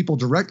engage with people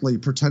directly,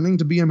 pretending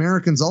to be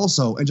Americans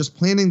also, and just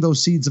planting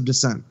those seeds of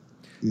dissent.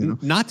 You know?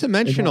 Not to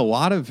mention a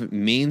lot of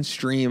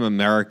mainstream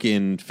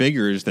American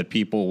figures that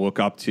people look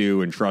up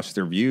to and trust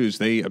their views.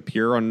 They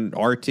appear on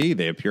RT.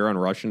 They appear on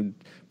Russian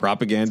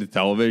propaganda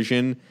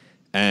television.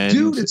 And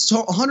dude, it's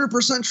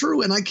 100%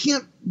 true. And I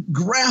can't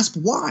grasp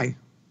why,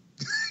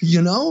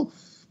 you know?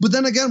 But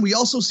then again, we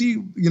also see,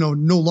 you know,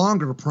 no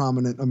longer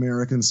prominent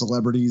American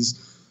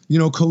celebrities, you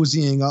know,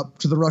 cozying up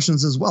to the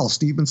Russians as well.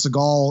 Steven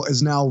Seagal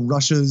is now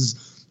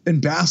Russia's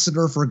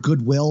ambassador for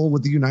goodwill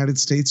with the United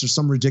States or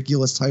some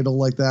ridiculous title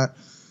like that.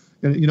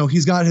 And, you know,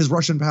 he's got his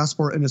Russian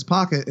passport in his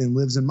pocket and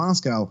lives in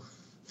Moscow.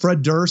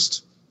 Fred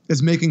Durst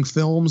is making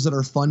films that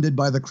are funded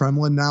by the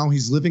Kremlin now.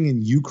 He's living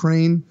in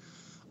Ukraine,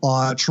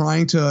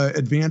 trying to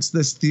advance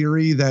this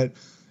theory that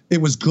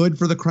it was good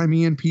for the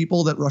Crimean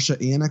people that Russia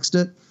annexed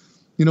it.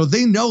 You know,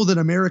 they know that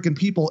American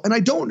people, and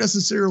I don't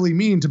necessarily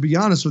mean, to be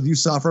honest with you,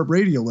 Soft Rep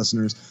Radio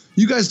listeners,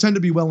 you guys tend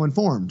to be well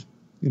informed.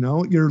 You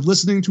know, you're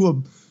listening to a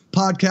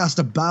podcast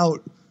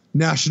about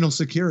national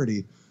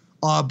security.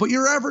 But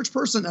your average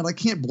person, and I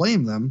can't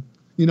blame them,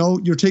 you know,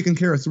 you're taking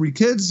care of 3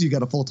 kids, you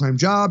got a full-time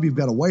job, you've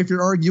got a wife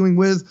you're arguing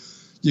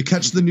with, you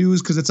catch the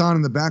news because it's on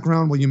in the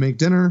background while you make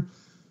dinner.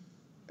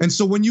 And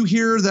so when you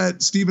hear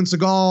that Steven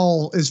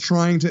Seagal is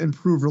trying to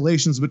improve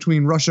relations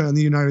between Russia and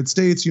the United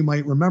States, you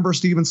might remember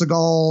Steven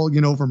Seagal,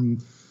 you know, from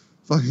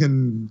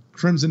fucking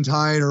Crimson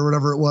Tide or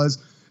whatever it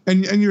was.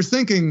 And you're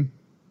thinking,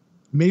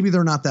 maybe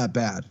they're not that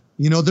bad.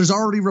 You know, there's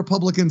already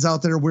Republicans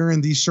out there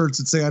wearing these shirts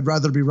that say, I'd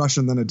rather be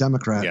Russian than a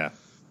Democrat. Yeah.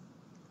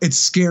 It's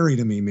scary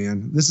to me,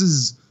 man. This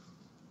is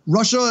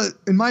Russia.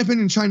 In my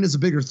opinion, China is a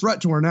bigger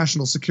threat to our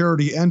national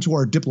security and to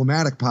our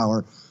diplomatic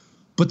power.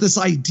 But this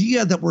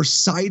idea that we're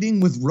siding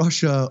with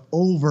Russia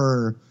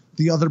over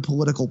the other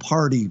political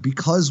party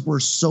because we're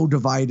so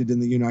divided in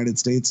the United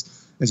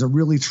States is a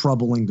really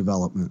troubling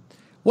development.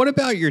 What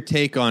about your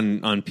take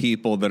on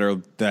people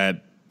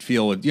that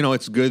feel,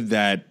 it's good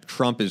that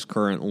Trump is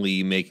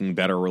currently making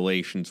better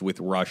relations with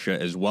Russia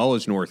as well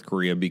as North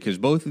Korea, because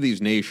both of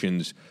these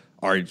nations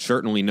are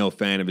certainly no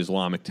fan of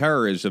Islamic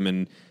terrorism.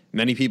 And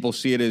many people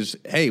see it as,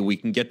 hey, we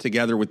can get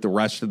together with the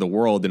rest of the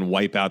world and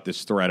wipe out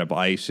this threat of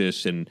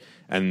ISIS and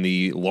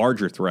the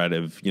larger threat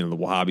of, the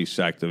Wahhabi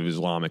sect of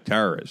Islamic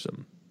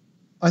terrorism.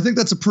 I think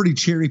that's a pretty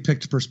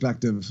cherry-picked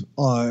perspective.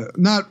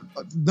 Not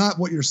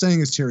what you're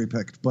saying is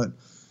cherry-picked, but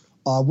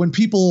when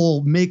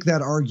people make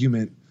that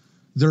argument,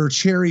 they're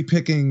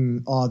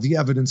cherry-picking the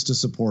evidence to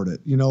support it.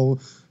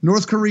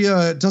 North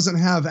Korea doesn't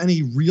have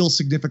any real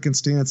significant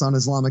stance on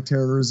Islamic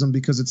terrorism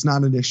because it's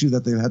not an issue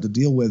that they've had to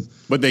deal with.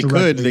 But they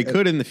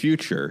could in the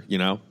future,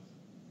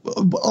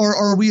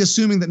 Are we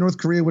assuming that North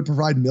Korea would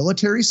provide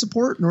military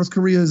support? North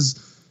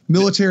Korea's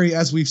military,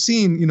 as we've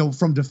seen,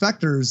 from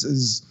defectors,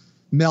 is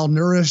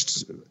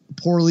malnourished,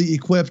 poorly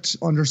equipped,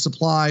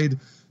 undersupplied.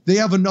 They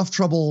have enough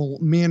trouble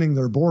manning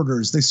their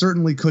borders. They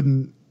certainly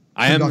couldn't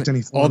conduct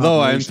any foreign although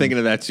operation. I'm thinking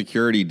of that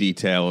security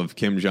detail of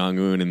Kim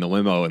Jong-un in the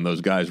limo and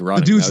those guys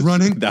running. The dude's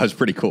running? That was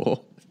pretty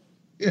cool.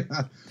 Yeah.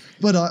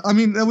 But,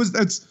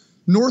 that's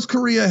North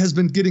Korea has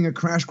been getting a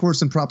crash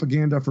course in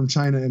propaganda from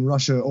China and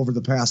Russia over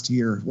the past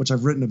year, which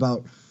I've written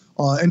about,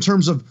 in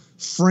terms of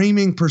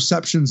framing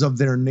perceptions of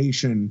their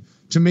nation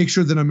to make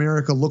sure that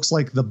America looks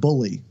like the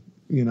bully.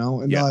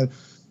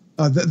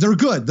 They're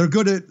good. They're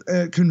good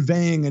at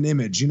conveying an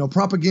image.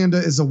 Propaganda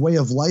is a way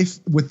of life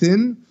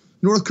within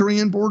North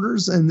Korean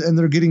borders, and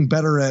they're getting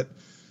better at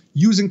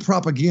using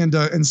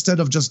propaganda instead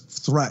of just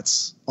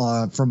threats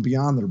from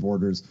beyond their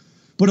borders.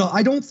 But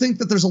I don't think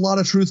that there's a lot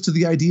of truth to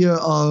the idea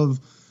of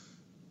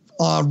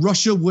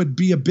Russia would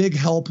be a big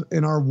help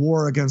in our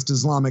war against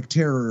Islamic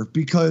terror,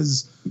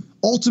 because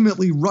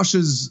ultimately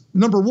Russia's,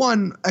 number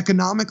one,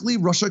 economically,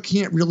 Russia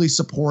can't really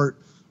support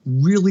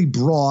really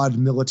broad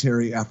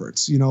military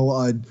efforts.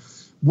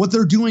 What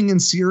they're doing in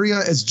Syria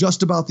is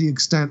just about the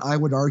extent, I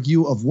would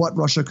argue, of what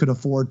Russia could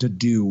afford to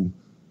do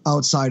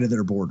outside of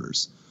their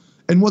borders.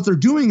 And what they're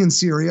doing in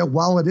Syria,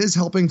 while it is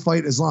helping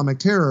fight Islamic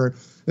terror,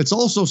 it's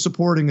also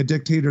supporting a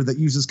dictator that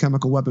uses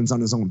chemical weapons on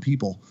his own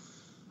people.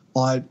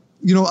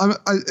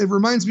 It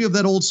reminds me of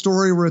that old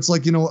story where it's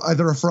like,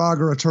 either a frog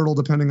or a turtle,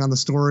 depending on the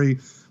story,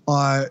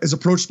 is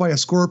approached by a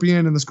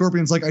scorpion, and the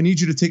scorpion's like, I need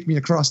you to take me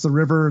across the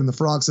river. And the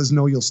frog says,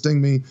 no, you'll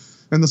sting me.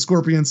 And the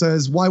scorpion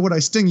says, why would I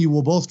sting you?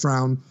 We'll both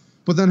drown.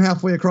 But then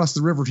halfway across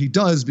the river, he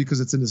does, because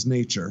it's in his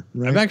nature.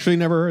 Right? I've actually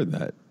never heard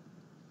that.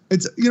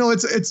 It's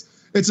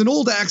an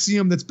old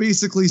axiom that's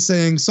basically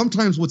saying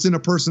sometimes what's in a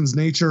person's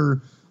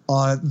nature,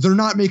 they're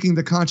not making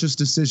the conscious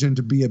decision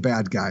to be a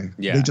bad guy.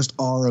 Yeah. They just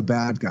are a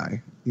bad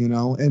guy,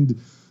 and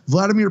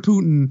Vladimir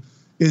Putin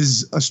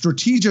is a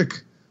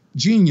strategic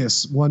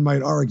genius, one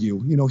might argue.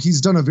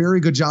 He's done a very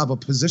good job of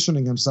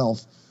positioning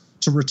himself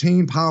to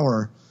retain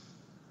power,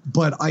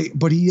 but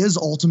he is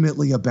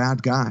ultimately a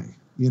bad guy.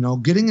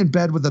 Getting in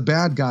bed with a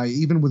bad guy,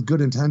 even with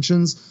good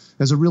intentions,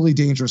 is a really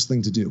dangerous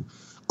thing to do.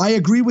 I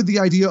agree with the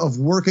idea of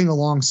working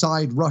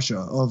alongside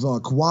Russia, of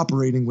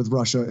cooperating with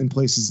Russia in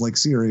places like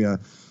Syria.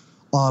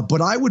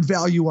 But I would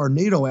value our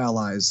NATO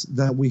allies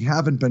that we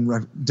haven't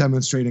been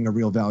demonstrating a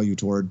real value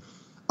toward.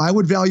 I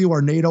would value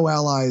our NATO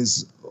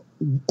allies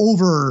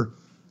over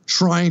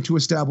trying to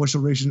establish a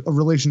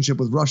relationship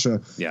with Russia.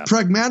 Yeah.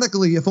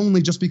 Pragmatically, if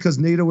only just because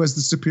NATO has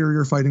the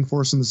superior fighting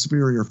force and the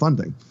superior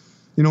funding.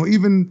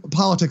 Even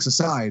politics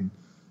aside,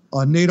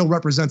 NATO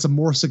represents a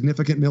more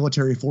significant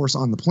military force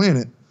on the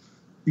planet.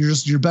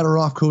 You're better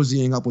off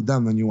cozying up with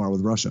them than you are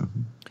with Russia.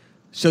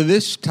 So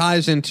this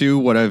ties into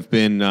what I've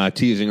been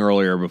teasing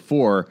earlier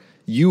before.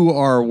 You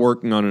are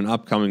working on an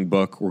upcoming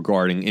book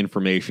regarding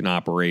information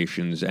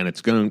operations, and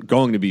it's going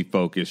to be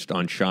focused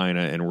on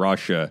China and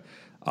Russia.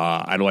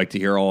 I'd like to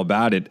hear all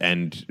about it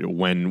and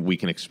when we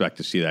can expect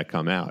to see that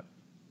come out.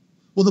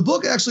 Well, the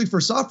book actually, for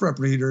SoftRep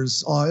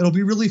readers, it'll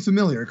be really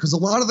familiar because a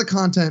lot of the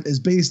content is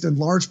based in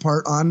large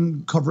part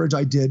on coverage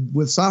I did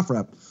with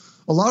SoftRep.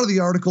 A lot of the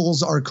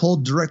articles are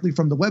culled directly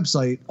from the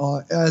website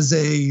as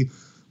a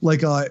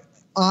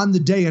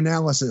on-the-day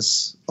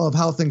analysis of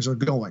how things are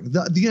going.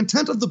 The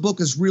intent of the book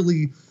is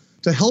really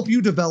to help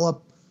you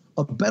develop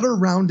a better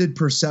rounded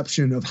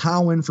perception of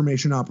how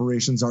information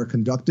operations are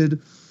conducted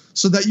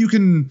so that you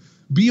can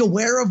be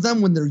aware of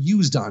them when they're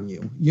used on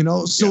you.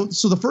 So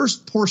the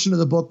first portion of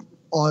the book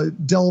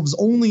delves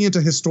only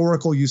into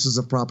historical uses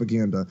of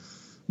propaganda,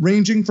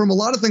 ranging from a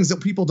lot of things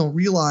that people don't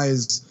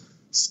realize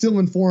still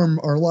inform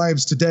our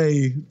lives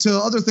today to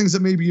other things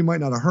that maybe you might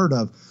not have heard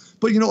of.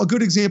 But, a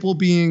good example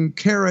being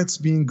carrots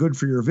being good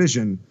for your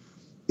vision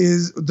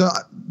is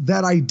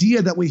that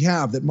idea that we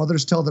have that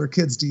mothers tell their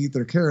kids to eat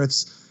their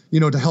carrots,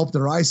 to help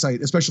their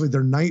eyesight, especially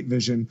their night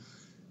vision,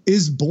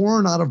 is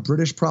born out of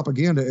British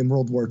propaganda in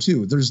World War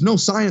II. There's no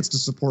science to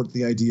support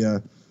the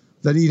idea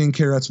that eating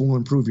carrots will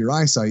improve your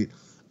eyesight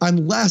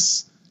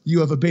unless you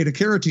have a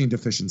beta-carotene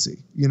deficiency.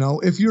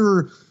 If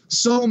you're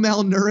so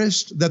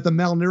malnourished that the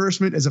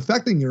malnourishment is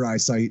affecting your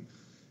eyesight,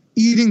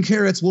 eating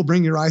carrots will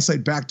bring your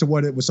eyesight back to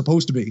what it was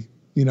supposed to be,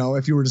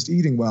 if you were just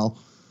eating well.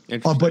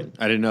 Interesting. But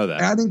I didn't know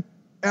that.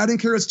 adding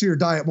carrots to your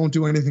diet won't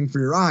do anything for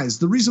your eyes.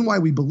 The reason why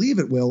we believe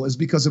it will is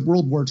because of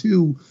World War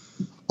II,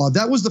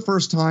 that was the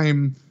first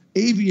time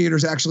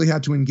aviators actually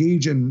had to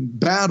engage in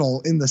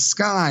battle in the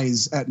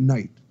skies at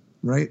night,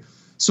 right?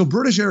 So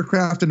British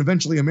aircraft and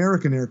eventually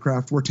American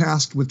aircraft were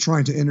tasked with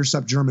trying to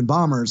intercept German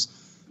bombers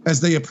as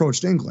they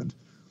approached England.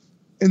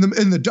 In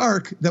the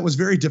dark, that was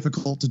very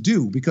difficult to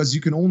do because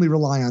you can only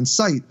rely on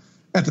sight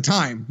at the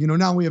time.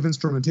 Now we have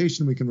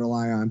instrumentation we can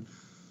rely on,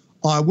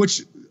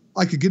 which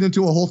I could get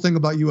into a whole thing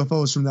about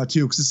UFOs from that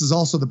too, because this is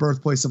also the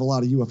birthplace of a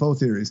lot of UFO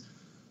theories.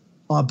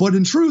 But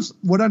in truth,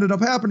 what ended up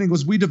happening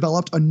was we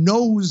developed a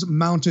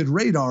nose-mounted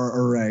radar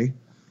array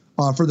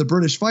for the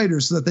British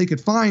fighters so that they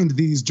could find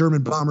these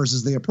German bombers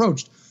as they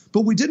approached.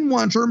 But we didn't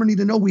want Germany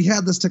to know we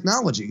had this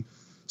technology.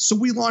 So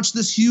we launched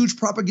this huge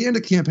propaganda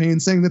campaign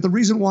saying that the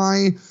reason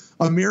why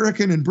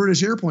American and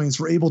British airplanes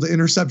were able to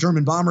intercept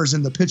German bombers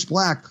in the pitch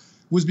black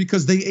was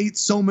because they ate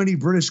so many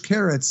British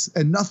carrots,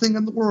 and nothing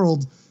in the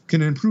world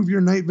can improve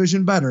your night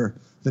vision better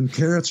than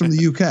carrots from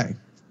the UK.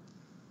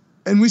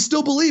 And we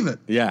still believe it.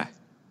 Yeah.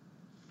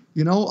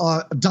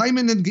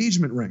 Diamond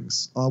engagement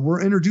rings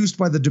were introduced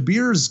by the De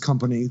Beers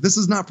company. This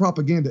is not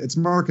propaganda, it's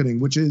marketing,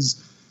 which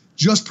is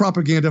just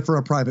propaganda for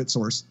a private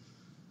source.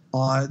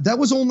 That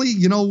was only,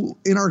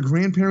 in our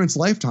grandparents'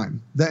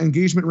 lifetime that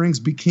engagement rings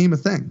became a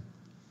thing.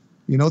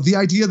 The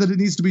idea that it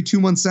needs to be 2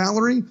 months'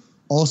 salary,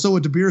 also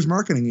a De Beers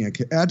marketing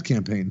ad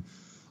campaign.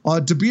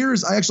 De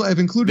Beers, I've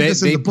included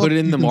this in the book. They put it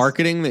in the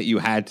marketing that you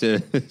had to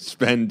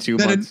spend 2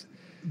 months.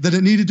 That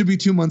it needed to be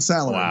 2 months'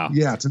 salary. Wow.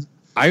 Yeah.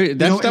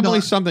 That's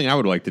definitely something I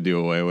would like to do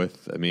away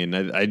with. I mean,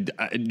 I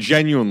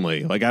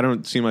genuinely, I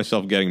don't see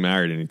myself getting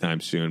married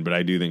anytime soon, but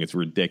I do think it's a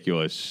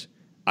ridiculous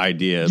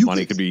idea.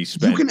 Money could be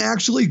spent. You can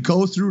actually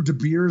go through De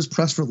Beers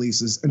press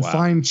releases and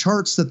find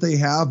charts that they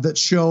have that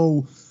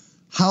show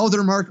how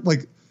their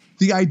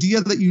the idea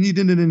that you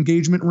needed an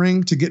engagement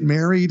ring to get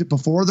married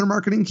before their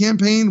marketing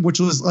campaign, which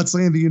was, let's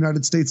say in the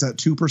United States at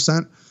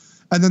 2%,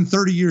 and then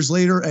 30 years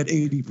later at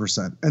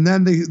 80%. And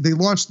then they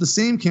launched the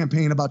same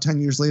campaign about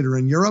 10 years later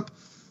in Europe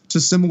to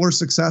similar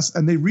success.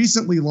 And they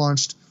recently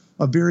launched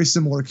a very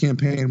similar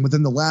campaign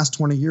within the last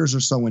 20 years or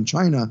so in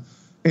China.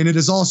 And it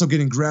is also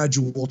getting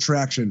gradual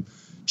traction.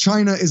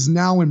 China is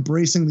now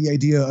embracing the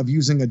idea of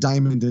using a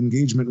diamond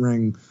engagement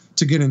ring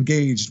to get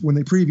engaged when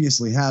they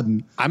previously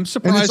hadn't. I'm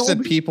surprised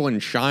that people in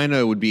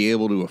China would be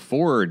able to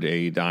afford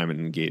a diamond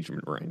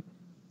engagement ring.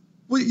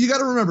 Well, you got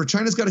to remember,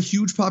 China's got a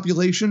huge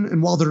population,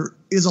 and while there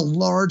is a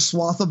large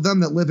swath of them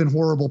that live in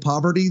horrible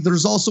poverty,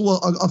 there's also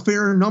a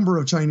fair number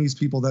of Chinese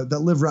people that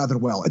live rather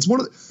well. It's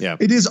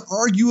it is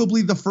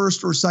arguably the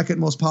first or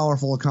second most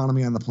powerful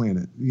economy on the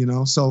planet.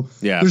 So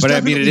but I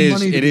mean,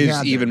 it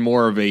is even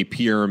more of a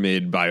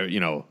pyramid by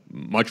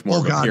much more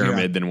of a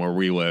pyramid than where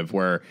we live,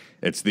 where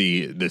it's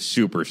the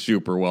super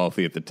super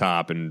wealthy at the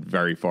top and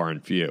very far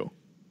and few.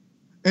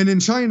 And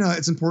in China,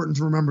 it's important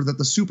to remember that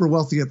the super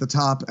wealthy at the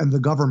top and the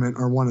government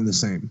are one and the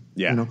same.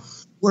 Yeah.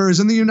 Whereas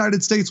in the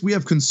United States, we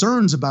have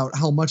concerns about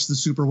how much the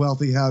super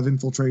wealthy have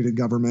infiltrated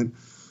government.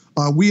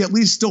 We at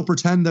least still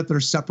pretend that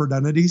they're separate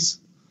entities.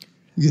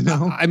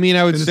 I mean,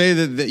 I would say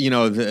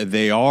that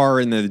they are,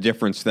 in the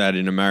difference that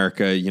in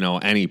America,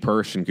 any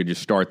person could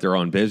just start their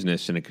own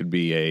business and it could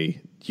be a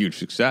huge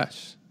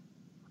success.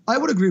 I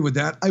would agree with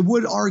that. I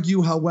would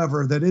argue,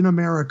 however, that in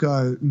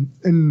America,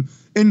 in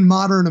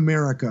modern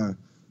America,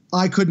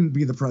 I couldn't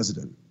be the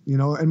president,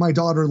 and my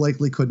daughter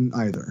likely couldn't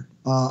either.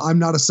 I'm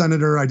not a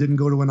senator. I didn't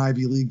go to an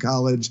Ivy League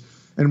college,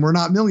 and we're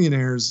not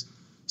millionaires.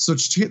 So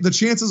the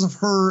chances of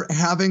her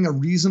having a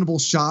reasonable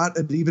shot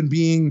at even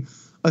being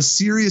a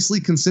seriously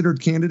considered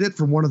candidate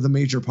from one of the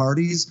major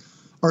parties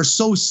are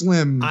so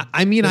slim.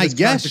 I mean, I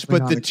guess,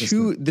 but the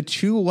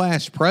two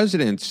last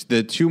presidents,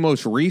 the two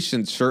most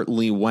recent,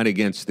 certainly went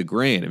against the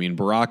grain. I mean,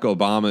 Barack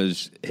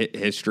Obama's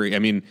history. I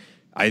mean,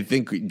 I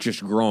think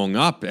just growing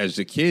up as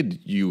a kid,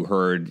 you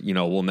heard,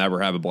 we'll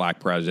never have a black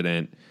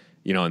president,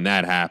 and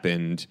that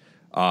happened.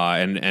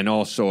 And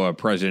also a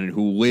president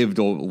who lived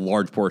a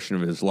large portion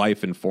of his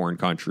life in foreign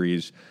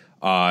countries.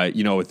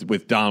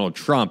 With Donald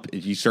Trump,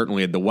 he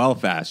certainly had the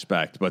wealth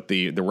aspect, but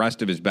the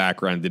rest of his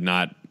background did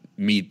not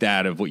meet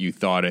that of what you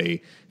thought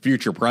a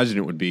future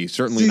president would be.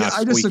 Certainly not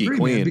squeaky clean. I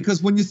disagree, man,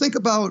 because when you think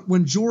about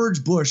when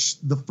George Bush,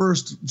 the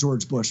first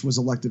George Bush, was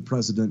elected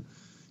president,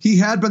 he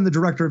had been the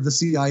director of the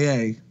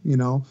CIA,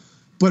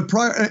 but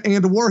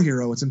and a war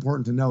hero, it's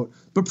important to note.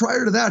 But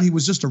prior to that, he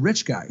was just a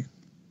rich guy,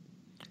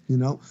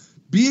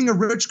 Being a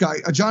rich guy,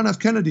 John F.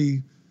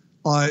 Kennedy,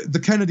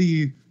 the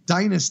Kennedy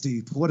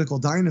dynasty, political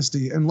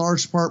dynasty, in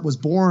large part was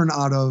born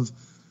out of,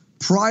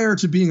 prior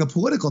to being a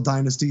political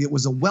dynasty, it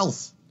was a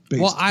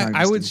wealth-based dynasty.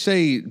 I would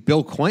say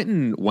Bill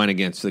Clinton went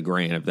against the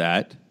grain of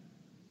that.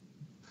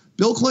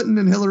 Bill Clinton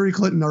and Hillary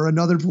Clinton are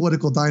another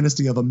political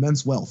dynasty of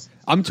immense wealth.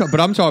 But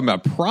I'm talking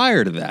about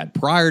prior to that,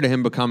 prior to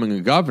him becoming a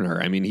governor.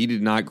 I mean, he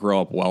did not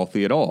grow up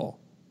wealthy at all.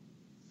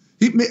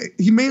 He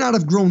may not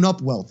have grown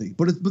up wealthy,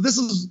 but this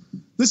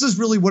is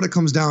really what it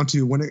comes down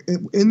to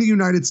in the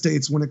United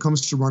States when it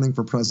comes to running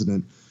for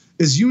president,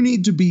 is you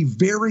need to be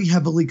very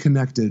heavily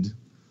connected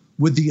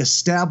with the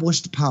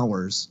established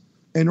powers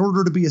in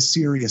order to be a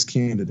serious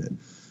candidate.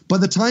 By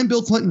the time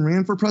Bill Clinton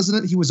ran for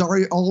president, he was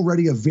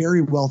already a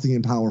very wealthy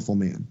and powerful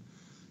man.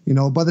 You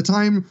know, by the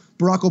time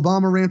Barack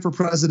Obama ran for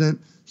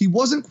president, he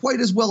wasn't quite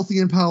as wealthy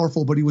and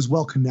powerful, but he was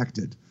well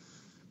connected.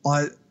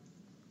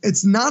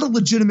 It's not a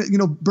legitimate, you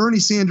know, Bernie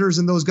Sanders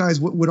and those guys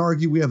would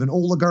argue we have an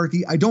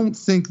oligarchy. I don't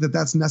think that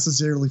that's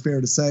necessarily fair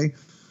to say.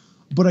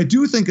 But I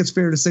do think it's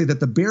fair to say that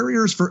the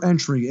barriers for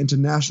entry into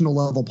national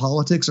level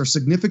politics are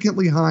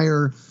significantly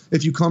higher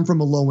if you come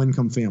from a low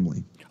income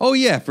family. Oh,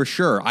 yeah, for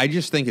sure. I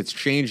just think it's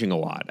changing a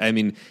lot. I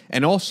mean,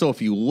 and also if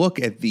you look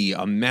at the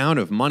amount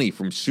of money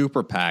from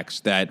super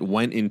PACs that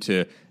went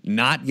into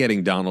not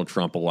getting Donald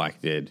Trump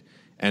elected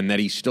and that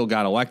he still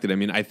got elected, I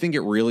mean, I think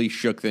it really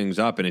shook things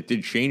up and it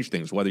did change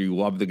things, whether you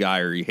love the guy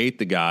or you hate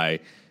the guy.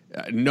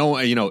 No,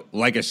 you know,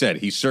 like I said,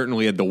 he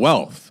certainly had the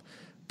wealth.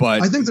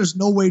 But I think there's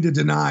no way to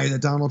deny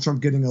that Donald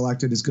Trump getting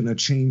elected is going to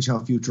change how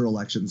future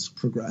elections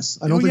progress.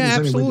 I don't think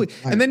there's absolutely. any way to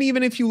deny it. And then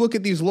even if you look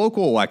at these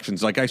local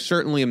elections, like I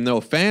certainly am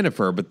no fan of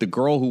her, but the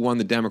girl who won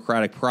the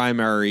Democratic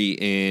primary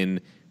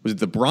in, was it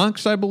the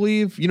Bronx, I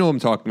believe? You know what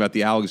I'm talking about,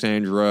 the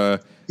Alexandra.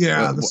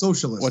 Yeah, the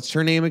socialist. What's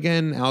her name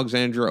again?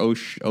 Alexandra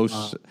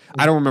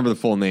I don't remember the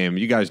full name.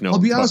 You guys know. I'll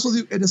be honest with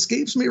you, it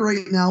escapes me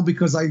right now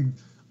because I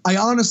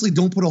honestly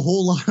don't put a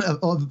whole lot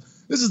of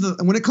this is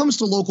when it comes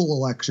to local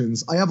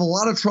elections, I have a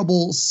lot of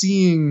trouble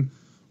seeing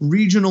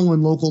regional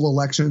and local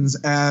elections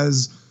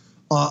as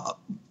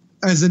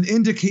an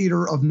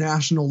indicator of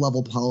national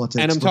level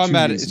politics. And I'm talking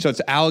about it. So it's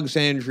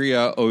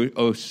Alexandria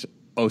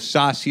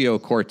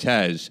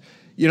Ocasio-Cortez,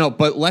 you know,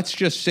 but let's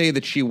just say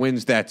that she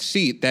wins that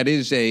seat. That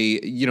is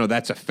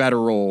that's a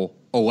federal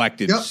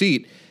elected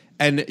seat.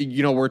 And,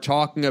 you know, we're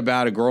talking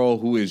about a girl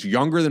who is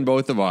younger than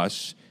both of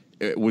us,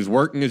 was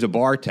working as a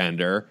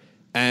bartender.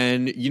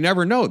 And you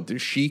never know.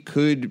 She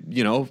could,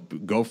 you know,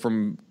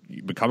 become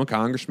a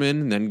congressman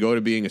and then go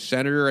to being a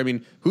senator. I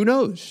mean, who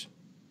knows?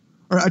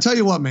 All right, I tell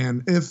you what,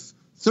 man. If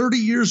 30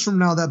 years from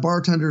now that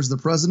bartender is the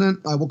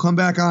president, I will come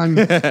back on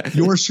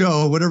your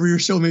show, whatever your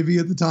show may be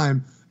at the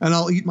time, and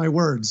I'll eat my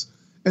words.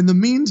 In the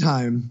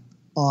meantime,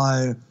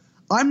 I'm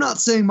not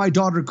saying my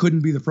daughter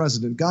couldn't be the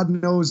president. God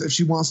knows if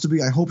she wants to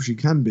be, I hope she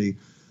can be.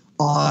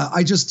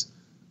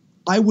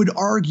 I would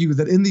argue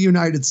that in the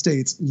United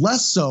States,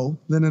 less so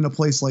than in a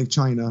place like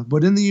China,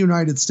 but in the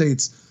United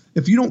States,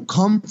 if you don't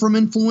come from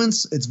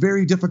influence, it's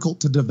very difficult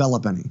to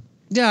develop any.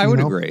 Yeah, I would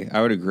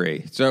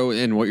agree. So,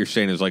 and what you're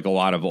saying is like a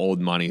lot of old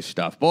money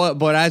stuff.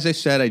 But as I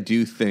said, I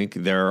do think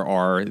there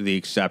are the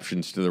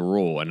exceptions to the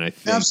rule. And I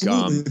think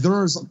absolutely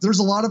there's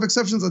a lot of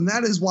exceptions. And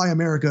that is why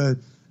America,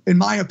 in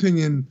my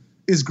opinion,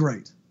 is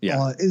great.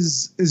 Yeah.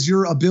 Is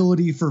your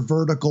ability for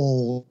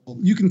vertical,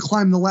 you can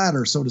climb the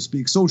ladder, so to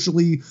speak,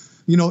 socially.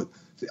 You know,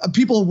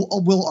 people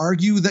will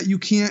argue that you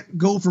can't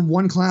go from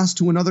one class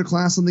to another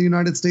class in the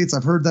United States.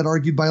 I've heard that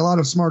argued by a lot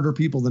of smarter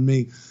people than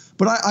me.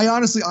 But I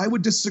honestly, I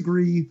would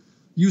disagree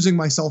using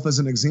myself as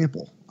an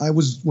example.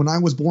 When I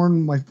was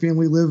born, my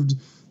family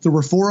there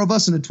were 4 of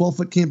us in a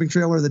 12-foot camping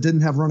trailer that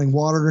didn't have running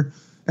water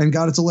and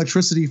got its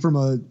electricity from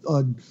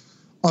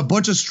a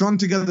bunch of strung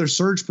together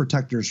surge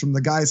protectors from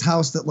the guy's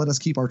house that let us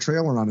keep our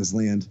trailer on his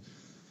land.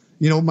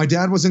 You know, my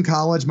dad was in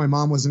college. My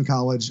mom was in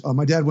college.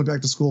 My dad went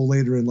back to school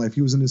later in life.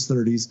 He was in his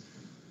 30s.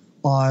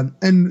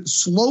 And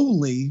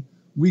slowly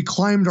we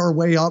climbed our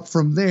way up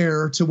from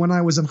there to when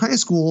I was in high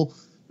school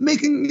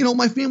making, you know,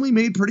 my family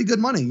made pretty good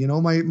money. You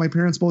know, my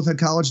parents both had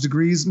college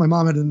degrees. My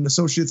mom had an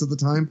associate's at the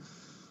time.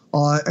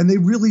 And they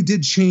really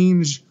did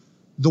change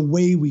the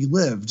way we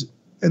lived.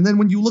 And then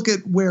when you look at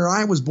where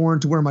I was born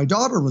to where my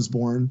daughter was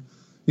born,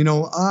 you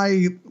know,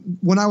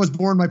 when I was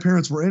born, my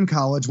parents were in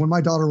college. When my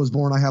daughter was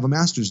born, I have a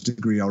master's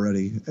degree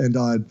already.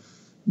 And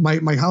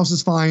my house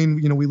is fine.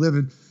 You know, we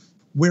live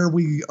where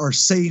we are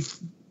safe.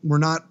 We're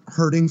not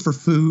hurting for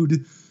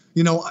food.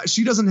 You know,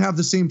 she doesn't have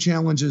the same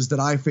challenges that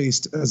I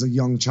faced as a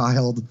young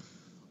child,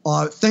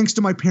 thanks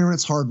to my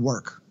parents' hard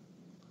work.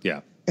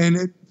 Yeah.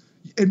 And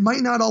it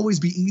might not always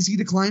be easy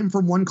to climb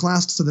from one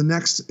class to the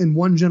next in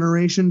one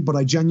generation, but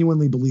I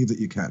genuinely believe that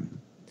you can,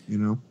 you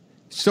know?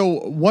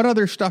 So what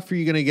other stuff are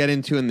you going to get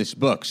into in this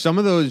book? Some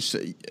of those,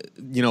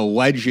 you know,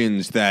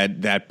 legends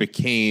that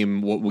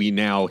became what we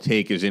now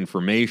take as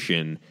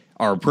information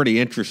are pretty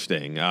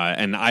interesting.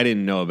 And I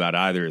didn't know about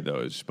either of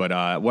those.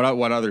 But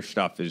what other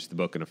stuff is the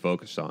book going to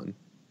focus on?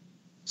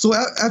 So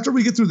after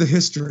we get through the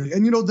history,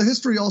 and, you know, the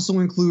history also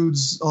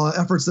includes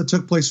efforts that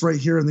took place right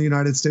here in the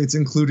United States,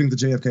 including the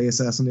JFK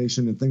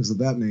assassination and things of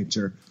that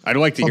nature. I'd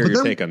like to hear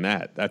your take on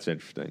that. That's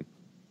interesting.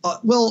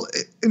 Well,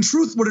 in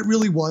truth, what it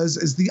really was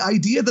is the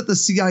idea that the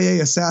CIA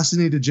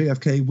assassinated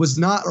JFK was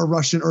not a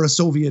Russian or a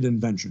Soviet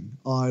invention.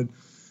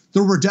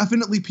 There were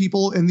definitely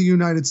people in the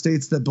United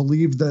States that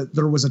believed that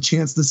there was a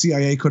chance the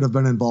CIA could have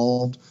been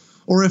involved,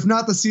 or if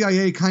not the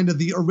CIA, kind of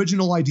the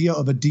original idea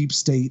of a deep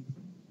state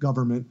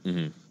government.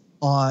 Mm-hmm.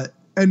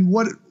 And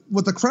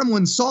what the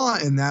Kremlin saw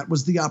in that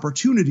was the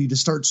opportunity to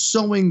start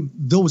sowing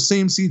those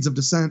same seeds of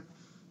dissent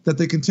that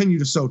they continue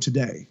to sow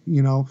today.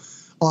 You know,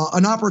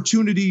 an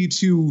opportunity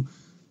to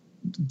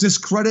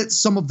discredit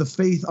some of the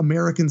faith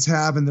Americans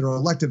have in their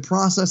elected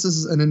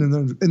processes and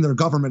in their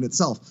government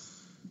itself.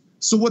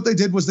 So what they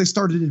did was they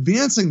started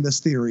advancing this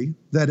theory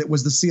that it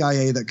was the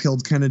CIA that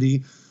killed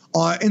Kennedy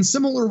in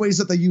similar ways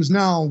that they use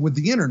now with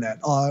the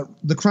internet.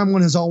 The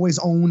Kremlin has always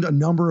owned a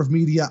number of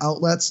media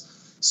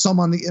outlets, some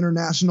on the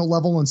international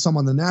level and some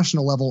on the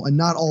national level, and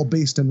not all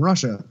based in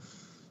Russia.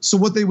 So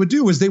what they would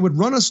do is they would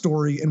run a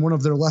story in one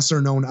of their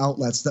lesser known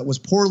outlets that was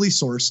poorly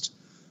sourced,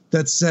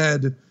 that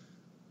said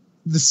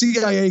the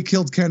CIA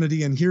killed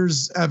Kennedy and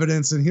here's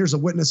evidence and here's a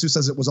witness who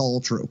says it was all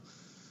true.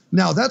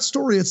 Now that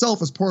story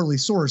itself is poorly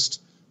sourced,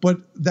 but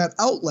that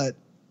outlet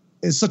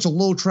is such a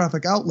low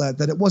traffic outlet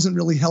that it wasn't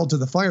really held to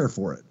the fire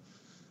for it.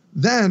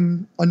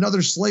 Then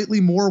another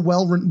slightly more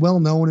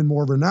well-known and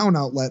more renowned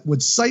outlet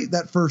would cite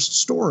that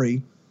first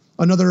story.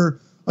 Another,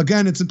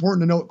 again, it's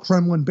important to note,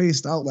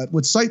 Kremlin-based outlet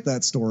would cite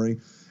that story,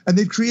 and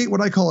they'd create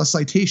what I call a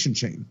citation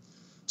chain.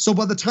 So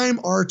by the time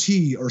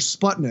RT or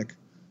Sputnik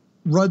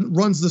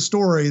runs the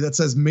story that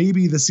says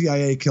maybe the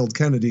CIA killed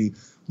Kennedy,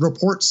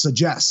 reports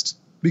suggest,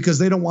 because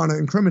they don't want to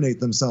incriminate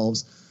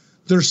themselves,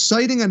 they're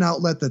citing an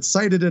outlet that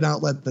cited an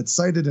outlet that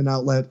cited an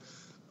outlet.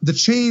 The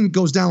chain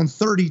goes down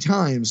 30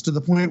 times to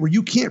the point where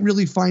you can't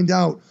really find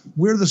out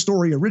where the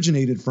story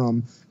originated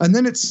from, and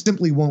then it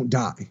simply won't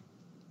die.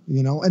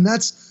 And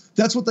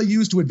that's what they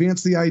use to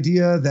advance the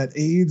idea that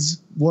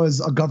AIDS was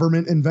a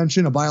government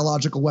invention, a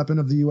biological weapon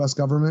of the U.S.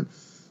 government.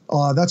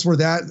 That's where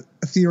that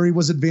theory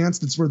was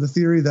advanced. It's where the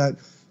theory that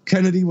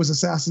Kennedy was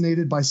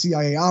assassinated by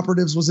CIA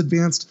operatives was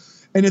advanced.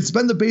 And it's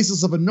been the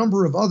basis of a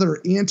number of other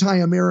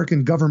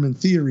anti-American government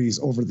theories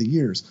over the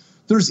years.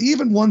 There's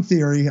even one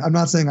theory, I'm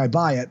not saying I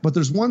buy it, but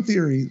there's one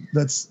theory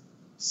that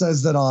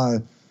says that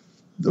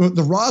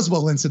the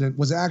Roswell incident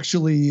was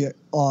actually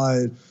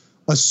a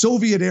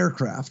Soviet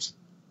aircraft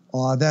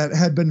that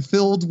had been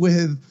filled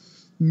with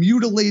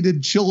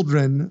mutilated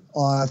children.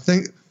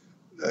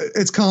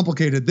 It's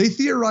complicated. They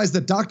theorized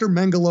that Dr.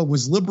 Mengele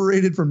was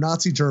liberated from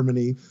Nazi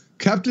Germany,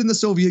 kept in the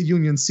Soviet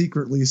Union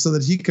secretly so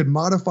that he could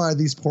modify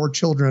these poor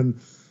children,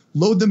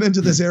 load them into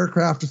this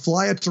aircraft,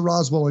 fly it to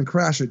Roswell and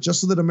crash it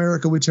just so that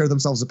America would tear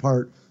themselves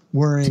apart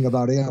worrying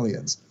about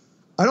aliens.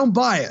 I don't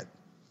buy it,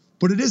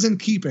 but it is in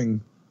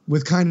keeping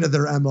with kind of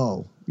their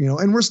MO,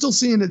 and we're still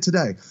seeing it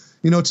today.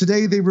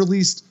 Today they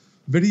released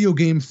video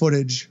game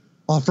footage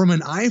from an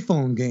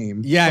iPhone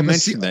game. Yeah, I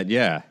mentioned that,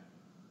 yeah.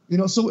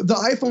 So the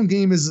iPhone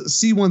game is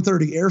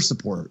C-130 air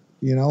support,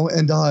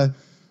 and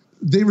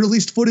they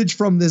released footage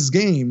from this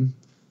game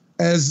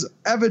as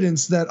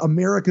evidence that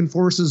American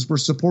forces were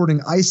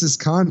supporting ISIS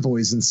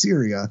convoys in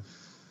Syria.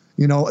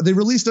 They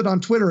released it on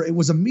Twitter. It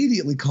was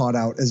immediately caught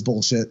out as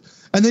bullshit.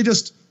 And they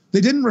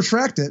didn't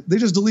retract it. They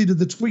just deleted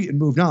the tweet and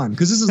moved on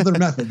because this is their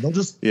method. They'll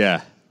just,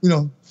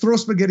 throw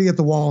spaghetti at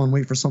the wall and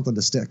wait for something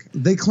to stick.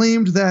 They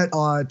claimed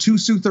that two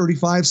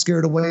Su-35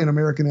 scared away an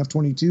American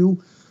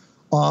F-22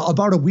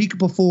 about a week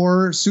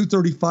before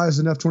Su-35s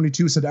and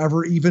F-22s had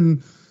ever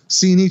even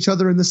seen each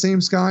other in the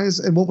same skies.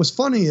 And what was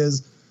funny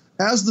is,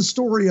 as the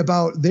story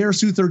about their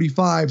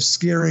Su-35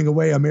 scaring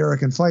away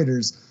American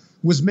fighters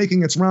was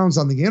making its rounds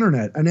on the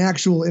internet, an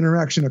actual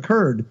interaction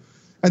occurred,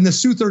 and the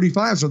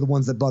Su-35s are the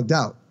ones that bugged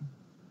out.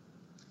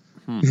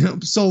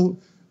 So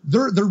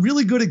they're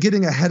really good at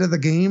getting ahead of the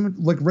game.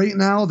 Like right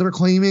now, they're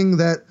claiming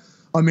that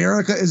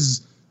America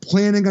is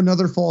planning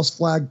another false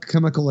flag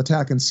chemical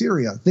attack in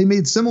Syria. They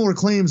made similar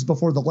claims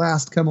before the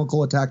last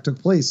chemical attack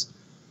took place.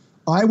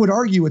 I would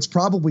argue it's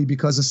probably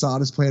because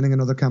Assad is planning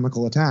another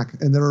chemical attack,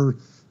 and they're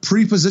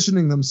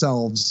pre-positioning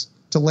themselves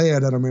to lay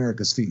it at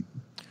America's feet.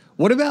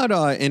 What about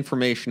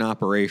information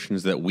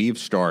operations that we've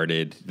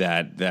started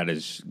that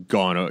has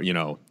gone,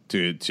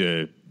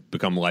 to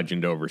become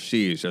legend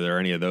overseas? Are there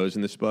any of those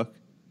in this book?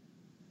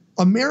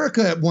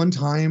 America at one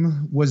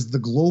time was the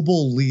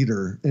global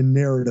leader in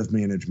narrative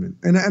management.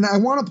 And I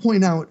want to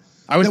point out,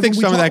 I would think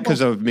some of that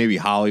because of maybe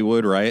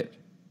Hollywood, right?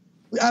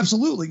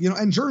 Absolutely.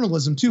 And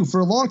journalism too.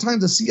 For a long time,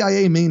 the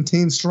CIA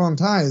maintained strong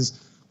ties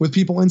with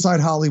people inside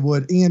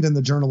Hollywood and in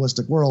the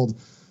journalistic world.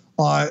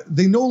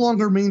 They no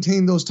longer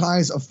maintain those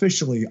ties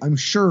officially. I'm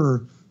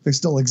sure they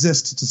still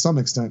exist to some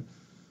extent.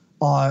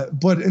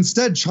 But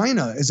instead,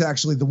 China is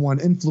actually the one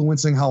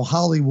influencing how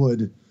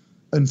Hollywood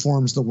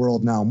informs the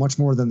world now, much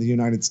more than the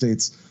United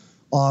States,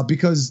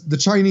 because the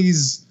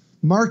Chinese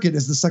market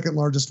is the second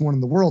largest one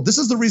in the world. This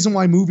is the reason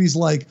why movies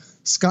like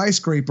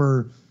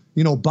Skyscraper,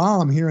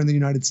 bomb here in the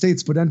United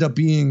States, but end up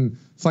being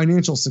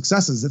financial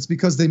successes. It's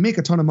because they make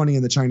a ton of money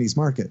in the Chinese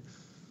market.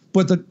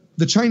 But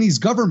the Chinese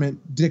government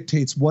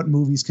dictates what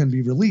movies can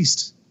be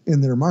released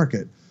in their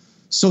market.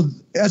 So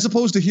as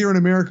opposed to here in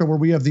America where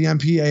we have the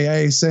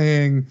MPAA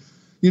saying,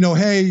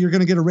 hey, you're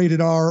going to get a rated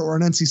R or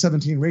an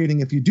NC-17 rating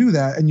if you do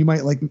that, and you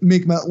might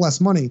make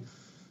less money.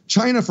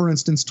 China, for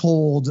instance,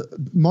 told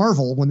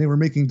Marvel when they were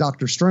making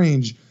Doctor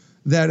Strange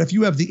that if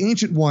you have the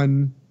ancient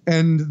one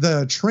and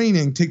the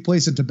training take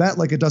place in Tibet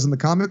like it does in the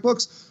comic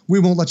books, we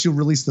won't let you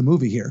release the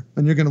movie here,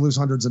 and you're going to lose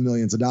hundreds of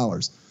millions of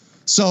dollars.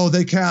 So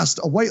they cast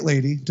a white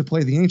lady to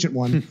play the ancient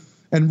one,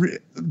 and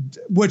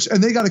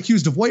they got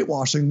accused of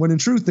whitewashing when in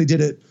truth they did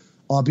it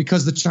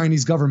because the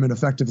Chinese government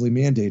effectively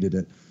mandated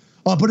it.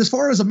 But as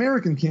far as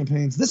American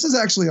campaigns, this is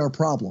actually our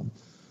problem.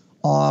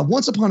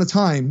 Once upon a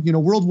time,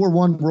 World War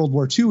I, World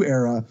War II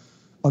era,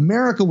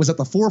 America was at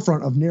the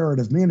forefront of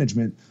narrative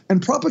management,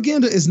 and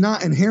propaganda is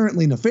not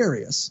inherently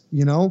nefarious.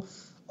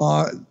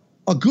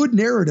 A good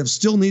narrative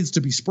still needs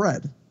to be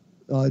spread,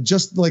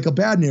 just like a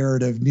bad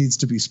narrative needs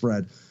to be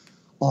spread.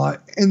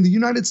 In the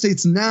United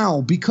States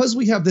now, because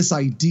we have this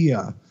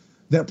idea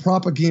that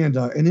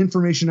propaganda and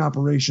information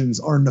operations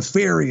are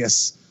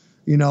nefarious,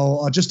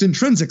 just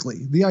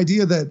intrinsically, the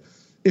idea that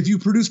if you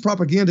produce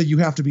propaganda, you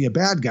have to be a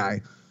bad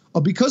guy.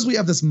 Because we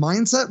have this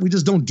mindset, we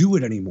just don't do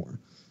it anymore.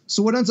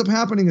 So what ends up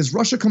happening is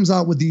Russia comes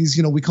out with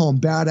these, we call them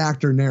bad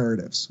actor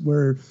narratives,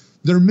 where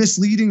they're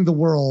misleading the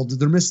world,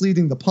 they're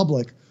misleading the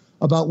public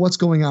about what's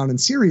going on in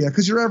Syria,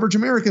 because your average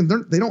American,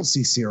 they don't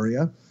see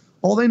Syria.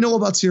 All they know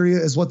about Syria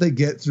is what they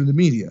get through the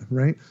media,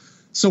 right?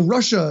 So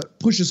Russia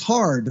pushes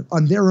hard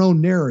on their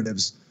own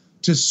narratives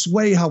to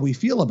sway how we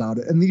feel about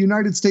it. And the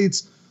United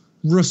States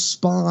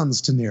responds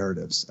to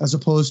narratives as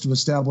opposed to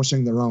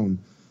establishing their own.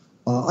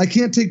 I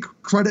can't take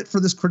credit for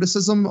this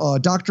criticism.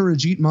 Dr.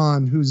 Ajit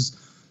Maan, who's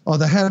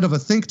the head of a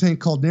think tank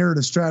called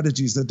Narrative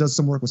Strategies that does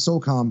some work with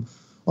SOCOM,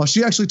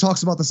 she actually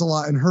talks about this a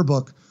lot in her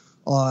book,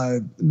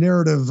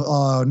 Narrative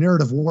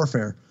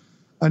Warfare.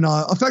 And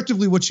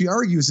effectively what she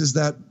argues is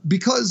that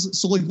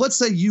let's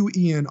say you,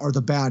 Ian, are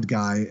the bad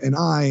guy and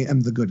I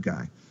am the good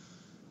guy.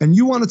 And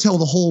you want to tell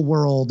the whole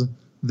world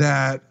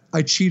that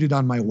I cheated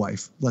on my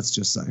wife, let's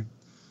just say.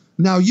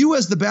 Now, you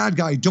as the bad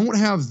guy don't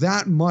have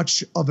that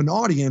much of an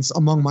audience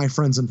among my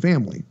friends and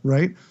family,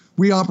 right?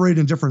 We operate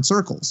in different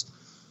circles.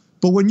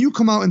 But when you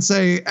come out and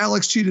say,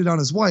 Alex cheated on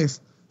his wife,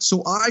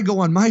 so I go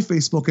on my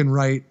Facebook and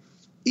write,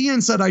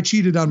 Ian said I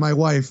cheated on my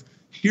wife,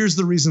 here's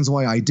the reasons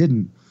why I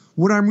didn't.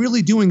 What I'm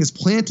really doing is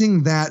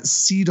planting that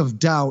seed of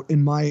doubt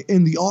in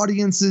the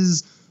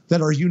audiences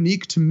that are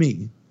unique to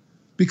me,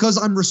 because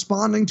I'm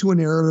responding to a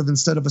narrative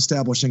instead of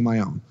establishing my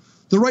own.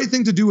 The right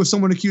thing to do if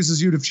someone accuses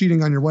you of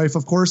cheating on your wife,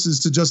 of course, is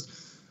to just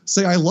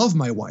say, I love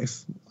my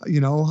wife.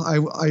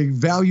 I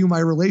value my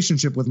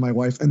relationship with my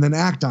wife, and then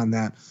act on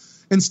that.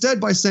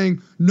 Instead, by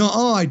saying, no,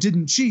 I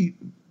didn't cheat,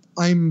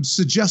 I'm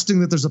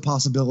suggesting that there's a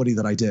possibility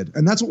that I did.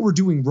 And that's what we're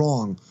doing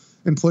wrong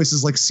in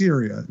places like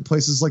Syria, in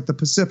places like the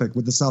Pacific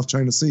with the South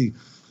China Sea,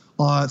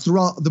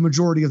 throughout the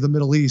majority of the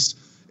Middle East,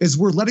 is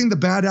we're letting the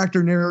bad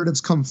actor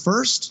narratives come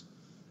first,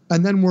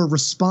 and then we're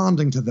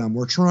responding to them.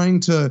 We're trying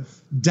to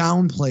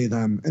downplay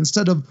them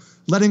instead of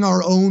letting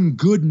our own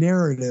good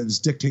narratives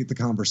dictate the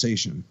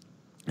conversation.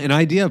 An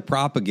idea of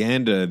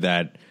propaganda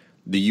that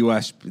the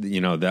U.S.,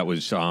 that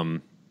was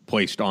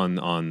placed on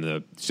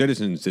the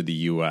citizens of the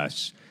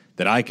U.S.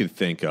 that I could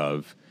think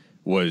of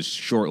was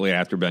shortly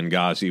after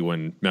Benghazi,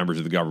 when members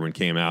of the government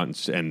came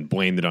out and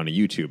blamed it on a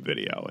YouTube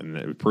video, and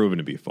it was proven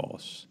to be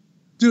false.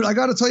 Dude, I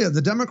got to tell you,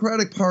 the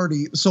Democratic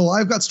Party, so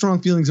I've got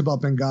strong feelings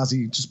about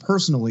Benghazi just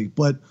personally,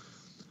 but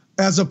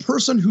as a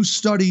person who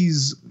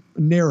studies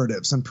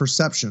narratives and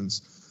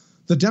perceptions,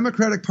 the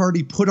Democratic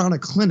Party put on a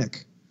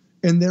clinic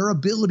in their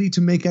ability to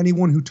make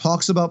anyone who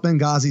talks about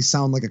Benghazi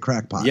sound like a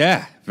crackpot.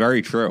 Yeah,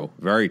 very true.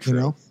 Very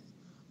true.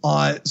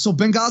 So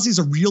Benghazi is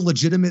a real,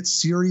 legitimate,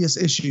 serious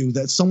issue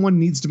that someone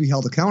needs to be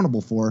held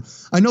accountable for.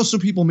 I know some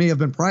people may have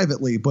been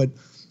privately, but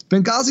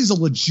Benghazi is a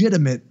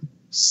legitimate,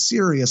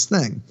 serious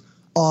thing.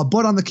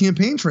 But on the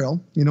campaign trail,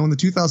 in the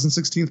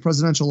 2016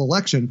 presidential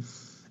election,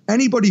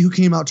 anybody who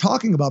came out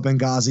talking about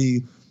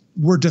Benghazi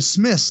were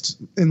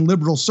dismissed in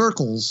liberal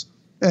circles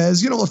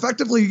as,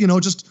 effectively,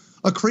 just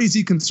a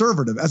crazy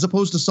conservative, as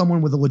opposed to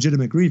someone with a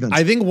legitimate grievance.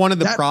 I think one of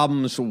the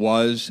problems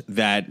was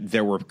that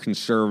there were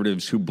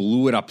conservatives who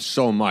blew it up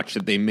so much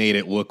that they made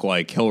it look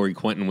like Hillary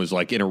Clinton was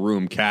like in a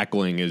room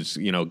cackling as,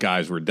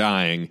 guys were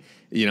dying.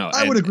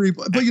 I would agree.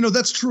 But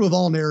that's true of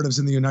all narratives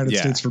in the United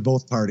States for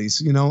both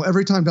parties.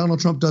 Every time Donald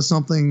Trump does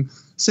something,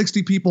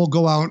 60 people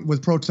go out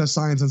with protest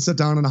signs and sit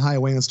down on a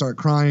highway and start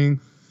crying.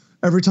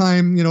 Every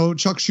time,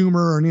 Chuck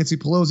Schumer or Nancy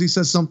Pelosi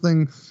says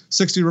something,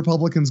 60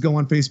 Republicans go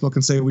on Facebook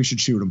and say we should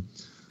shoot him.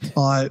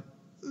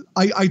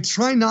 I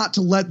try not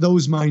to let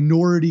those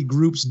minority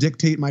groups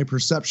dictate my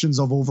perceptions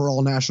of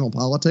overall national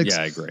politics.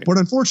 Yeah, I agree. But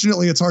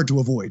unfortunately, it's hard to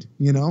avoid,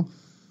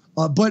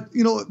 But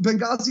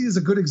Benghazi is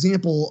a good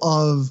example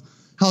of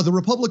how the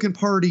Republican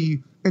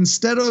Party,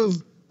 instead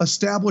of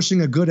establishing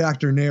a good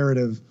actor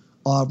narrative,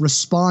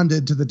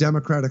 responded to the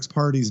Democratic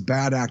Party's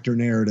bad actor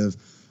narrative.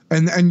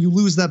 And you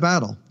lose that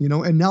battle,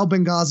 And now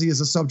Benghazi is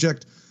a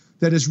subject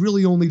that is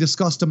really only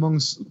discussed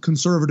amongst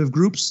conservative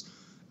groups,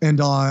 and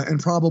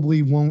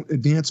probably won't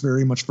advance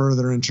very much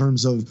further in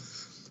terms of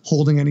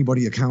holding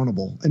anybody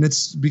accountable. And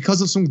it's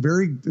because of some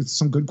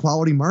good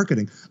quality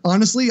marketing.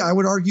 Honestly, I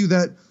would argue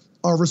that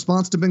our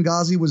response to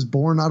Benghazi was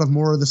born out of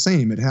more of the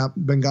same.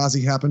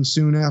 Benghazi happened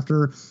soon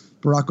after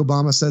Barack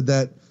Obama said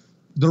that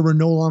there were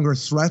no longer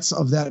threats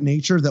of that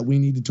nature that we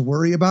needed to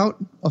worry about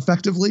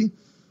effectively.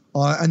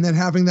 And then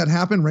having that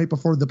happen right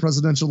before the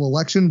presidential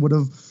election would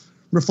have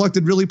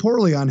reflected really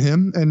poorly on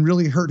him and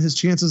really hurt his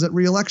chances at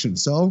re-election.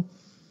 So,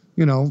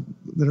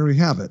 there we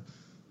have it.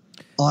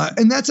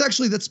 And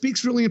that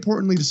speaks really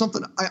importantly to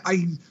something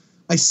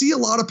I see a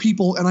lot of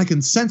people, and I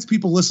can sense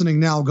people listening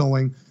now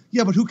going,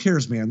 yeah, but who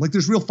cares, man? Like,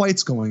 there's real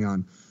fights going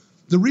on.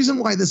 The reason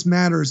why this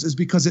matters is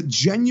because it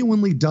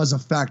genuinely does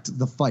affect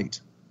the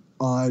fight.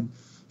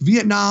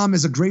 Vietnam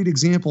is a great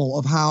example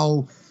of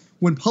how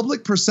when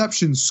public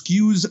perception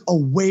skews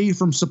away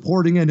from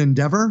supporting an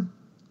endeavor,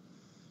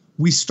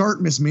 we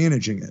start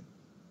mismanaging it.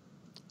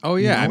 Oh,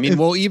 yeah.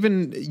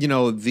 Even,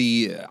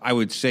 I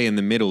would say in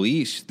the Middle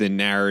East, the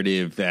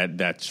narrative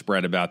that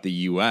spread about the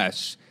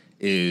U.S.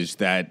 is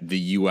that the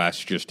U.S.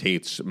 just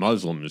hates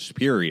Muslims,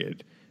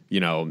 period.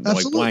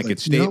 Like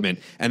blanket statement.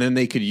 And then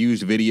they could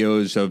use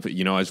videos of,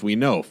 as we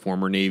know,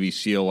 former Navy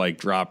SEAL like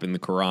dropping the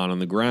Quran on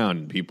the ground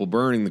and people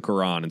burning the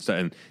Quran and stuff.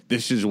 And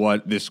this is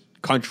what this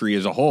country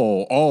as a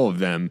whole, all of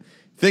them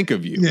think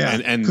of you.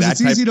 Yeah, and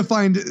it's easy to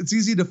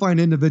find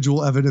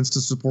individual evidence to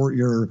support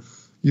your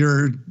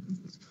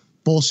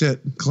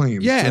bullshit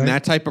claims. Yeah, right? and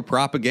that type of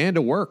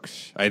propaganda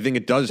works. I think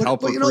it does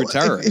help recruit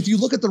terrorists. If you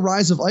look at the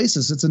rise of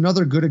ISIS, it's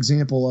another good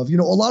example of,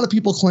 a lot of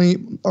people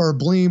claim or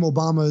blame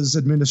Obama's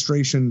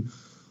administration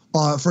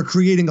for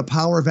creating a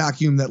power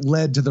vacuum that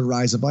led to the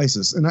rise of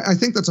ISIS. And I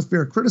think that's a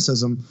fair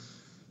criticism.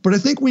 But I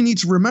think we need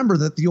to remember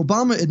that the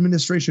Obama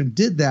administration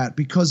did that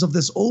because of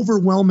this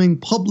overwhelming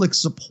public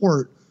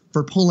support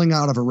for pulling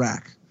out of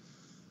Iraq.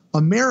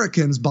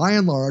 Americans, by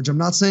and large, I'm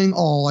not saying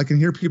all, I can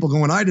hear people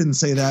going, I didn't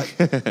say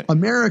that.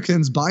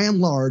 Americans, by and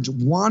large,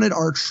 wanted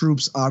our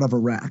troops out of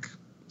Iraq.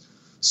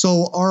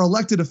 So our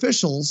elected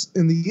officials,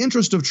 in the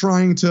interest of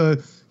trying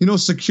to,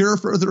 secure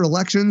further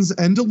elections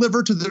and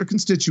deliver to their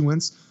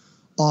constituents,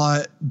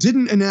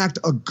 didn't enact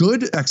a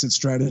good exit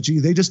strategy.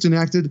 They just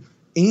enacted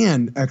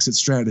an exit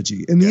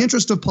strategy in the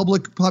interest of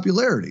public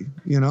popularity,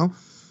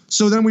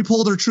 So then we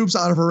pulled our troops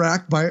out of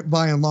Iraq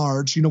by and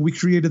large. We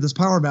created this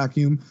power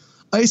vacuum.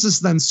 ISIS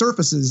then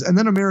surfaces, and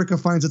then America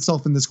finds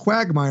itself in this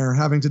quagmire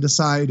having to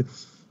decide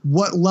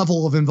what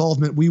level of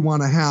involvement we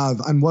want to have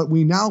on what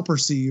we now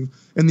perceive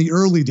in the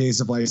early days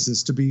of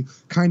ISIS to be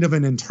kind of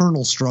an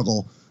internal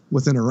struggle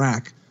within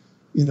Iraq.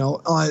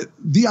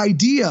 The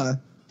idea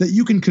that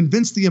you can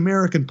convince the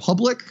American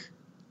public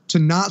to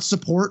not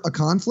support a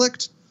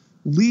conflict,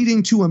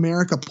 leading to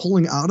America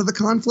pulling out of the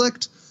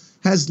conflict,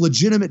 has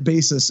legitimate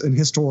basis in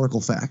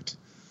historical fact.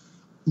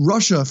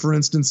 Russia, for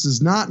instance,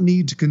 does not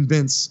need to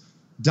convince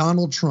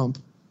Donald Trump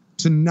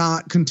to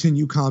not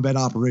continue combat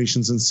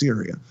operations in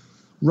Syria.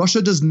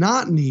 Russia does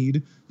not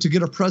need to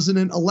get a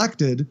president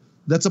elected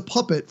that's a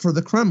puppet for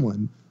the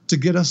Kremlin to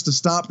get us to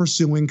stop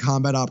pursuing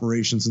combat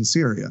operations in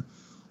Syria.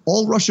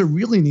 All Russia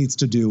really needs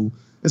to do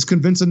is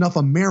convince enough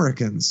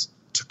Americans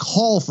to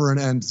call for an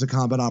end to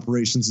combat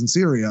operations in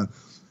Syria.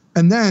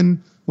 And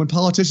then when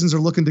politicians are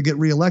looking to get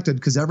reelected,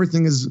 because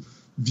everything is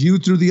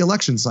viewed through the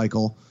election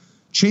cycle,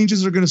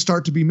 changes are going to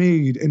start to be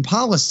made in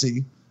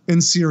policy in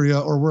Syria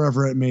or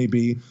wherever it may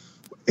be,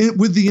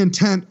 with the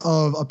intent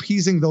of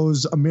appeasing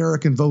those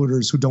American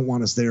voters who don't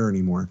want us there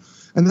anymore.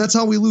 And that's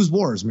how we lose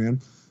wars,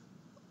 man.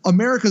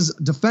 America's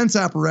defense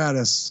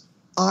apparatus,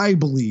 I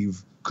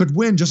believe, could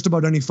win just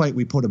about any fight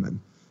we put them in,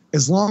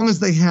 as long as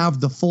they have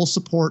the full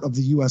support of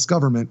the U.S.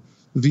 government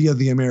via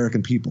the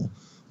American people.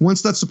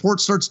 Once that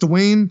support starts to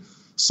wane,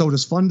 so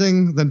does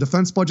funding, then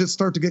defense budgets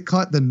start to get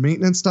cut, then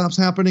maintenance stops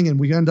happening, and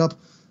we end up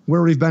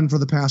where we've been for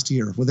the past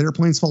year, with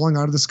airplanes falling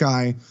out of the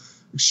sky,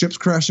 ships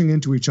crashing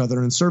into each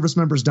other, and service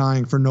members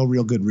dying for no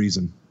real good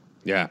reason.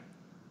 Yeah.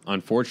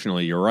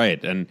 Unfortunately, you're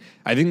right. And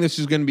I think this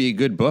is going to be a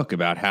good book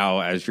about how,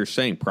 as you're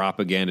saying,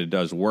 propaganda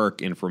does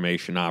work.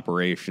 Information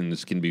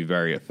operations can be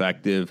very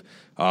effective.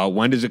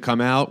 When does it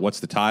come out? What's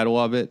the title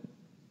of it?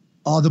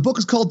 The book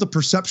is called The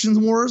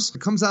Perception Wars.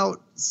 It comes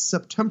out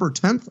September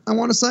 10th, I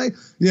want to say.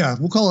 Yeah,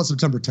 we'll call it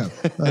September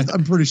 10th.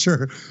 I'm pretty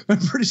sure. I'm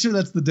pretty sure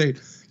that's the date.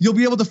 You'll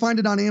be able to find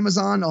it on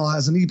Amazon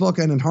as an ebook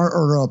and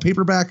in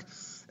paperback.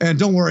 And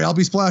don't worry, I'll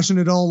be splashing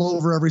it all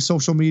over every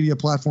social media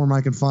platform I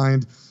can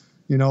find.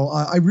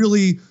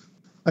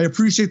 I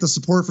appreciate the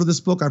support for this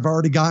book I've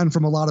already gotten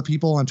from a lot of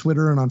people on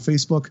Twitter and on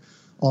Facebook.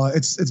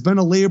 It's been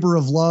a labor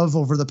of love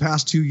over the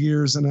past 2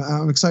 years, and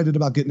I'm excited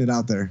about getting it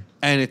out there.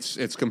 And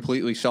it's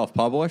completely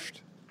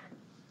self-published?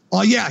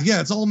 Yeah,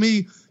 it's all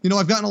me.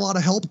 I've gotten a lot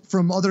of help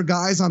from other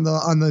guys on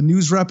the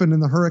news rep and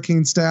in the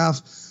Hurricane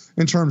staff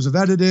in terms of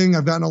editing.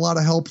 I've gotten a lot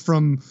of help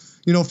from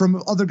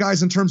other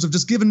guys in terms of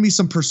just giving me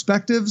some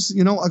perspectives.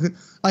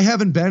 I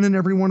haven't been in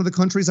every one of the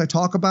countries I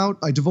talk about.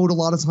 I devote a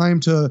lot of time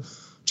to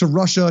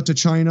Russia, to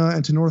China,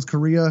 and to North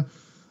Korea,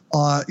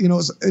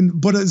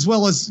 but as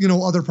well as,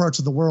 other parts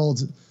of the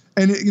world.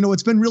 And,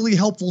 it's been really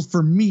helpful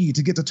for me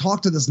to get to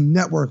talk to this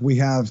network we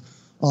have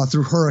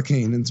through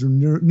Hurricane and through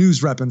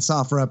News Rep and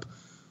SOF-Rep,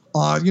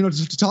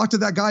 to talk to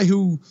that guy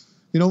who,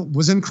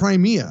 was in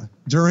Crimea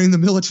during the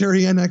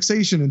military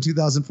annexation in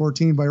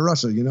 2014 by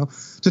Russia,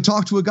 to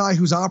talk to a guy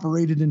who's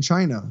operated in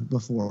China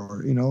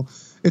before,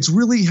 it's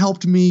really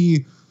helped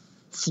me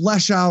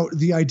flesh out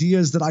the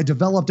ideas that I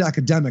developed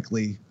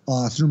academically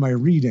through my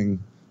reading,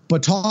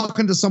 but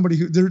talking to somebody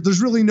who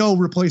there's really no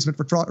replacement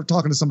for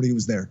talking to somebody who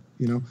was there,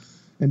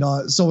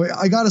 And so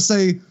I got to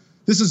say,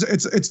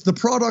 it's the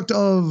product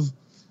of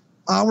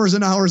hours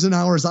and hours and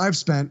hours I've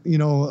spent,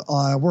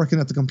 working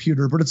at the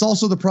computer, but it's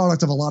also the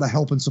product of a lot of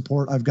help and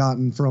support I've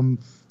gotten from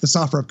the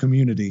SoftRep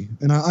community.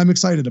 And I'm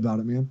excited about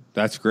it, man.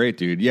 That's great,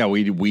 dude. Yeah,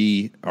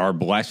 we are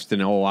blessed to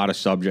know a lot of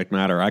subject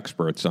matter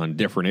experts on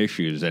different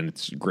issues, and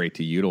it's great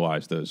to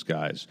utilize those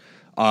guys.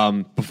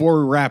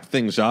 Before we wrap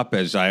things up,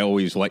 as I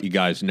always let you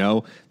guys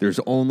know, there's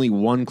only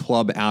one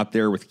club out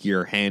there with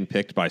gear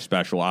handpicked by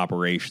special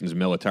operations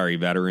military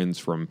veterans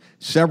from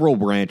several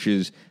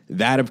branches.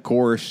 That, of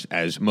course,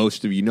 as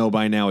most of you know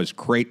by now, is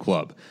Crate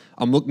Club.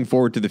 I'm looking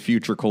forward to the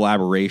future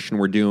collaboration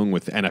we're doing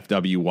with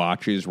NFW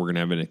Watches. We're going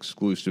to have an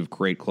exclusive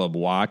Crate Club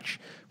watch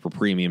for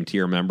premium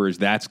tier members.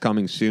 That's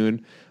coming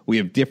soon. We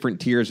have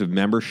different tiers of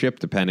membership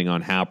depending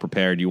on how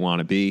prepared you want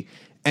to be.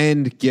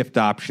 And gift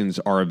options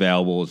are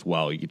available as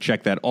well. You can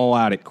check that all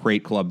out at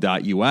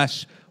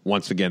crateclub.us.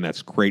 Once again,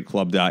 that's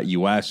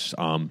crateclub.us.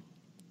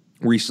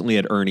 Recently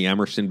had Ernie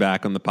Emerson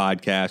back on the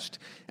podcast.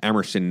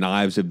 Emerson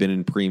knives have been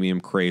in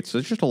premium crates. So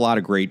there's just a lot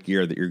of great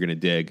gear that you're going to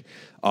dig.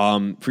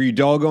 For you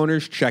dog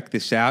owners, check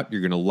this out.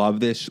 You're going to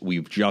love this.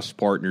 We've just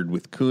partnered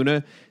with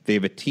Kuna. They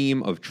have a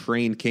team of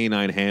trained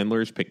canine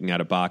handlers picking out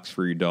a box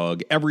for your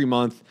dog every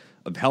month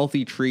of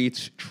healthy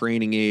treats,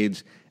 training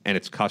aids, and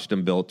it's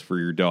custom built for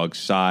your dog's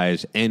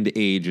size and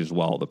age as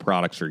well. The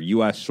products are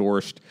U.S.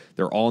 sourced,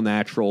 they're all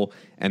natural,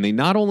 and they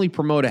not only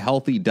promote a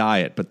healthy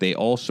diet, but they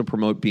also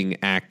promote being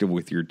active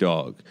with your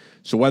dog.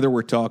 So whether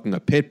we're talking a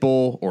pit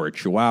bull or a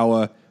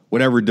chihuahua,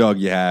 whatever dog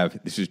you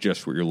have, this is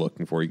just what you're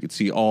looking for. You can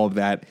see all of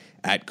that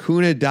at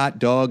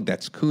kuna.dog.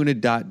 That's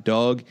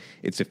kuna.dog.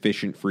 It's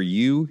efficient for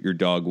you. Your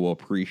dog will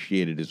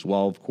appreciate it as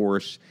well, of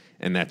course,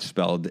 and that's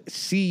spelled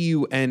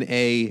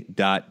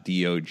CUNA.dog.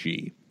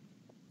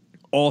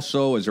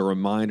 Also, as a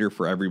reminder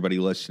for everybody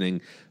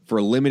listening, for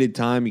a limited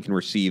time, you can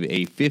receive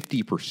a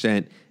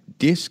 50%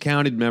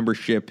 discounted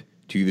membership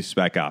to the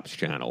Spec Ops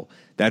channel.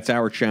 That's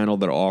our channel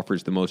that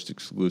offers the most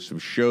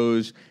exclusive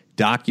shows,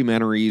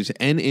 documentaries,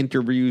 and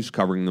interviews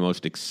covering the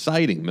most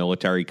exciting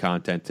military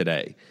content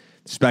today.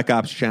 The Spec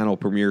Ops channel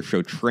premiere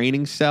show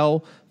Training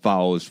Cell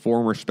follows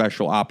former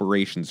Special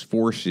Operations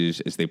Forces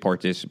as they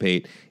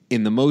participate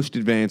in the most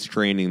advanced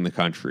training in the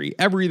country.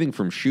 Everything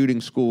from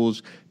shooting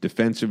schools,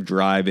 defensive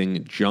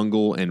driving,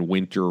 jungle and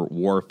winter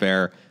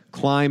warfare,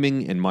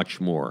 climbing, and much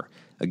more.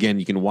 Again,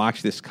 you can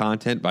watch this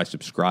content by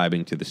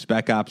subscribing to the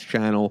Spec Ops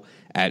channel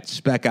at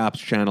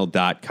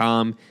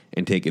specopschannel.com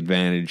and take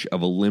advantage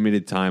of a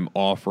limited time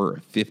offer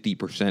of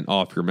 50%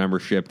 off your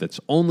membership. That's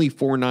only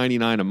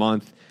 $4.99 a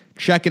month.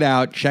 Check it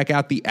out. Check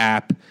out the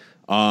app.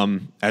 As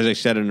I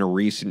said in a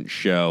recent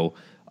show,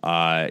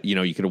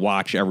 you could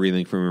watch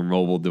everything from your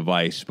mobile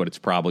device, but it's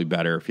probably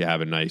better if you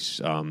have a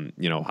nice,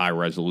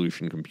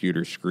 high-resolution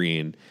computer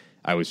screen.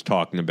 I was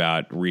talking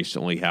about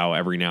recently how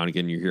every now and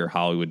again you hear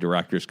Hollywood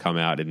directors come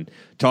out and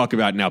talk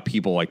about now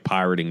people like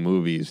pirating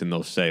movies, and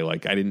they'll say,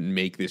 like, I didn't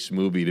make this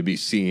movie to be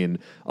seen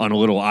on a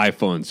little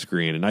iPhone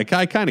screen, and I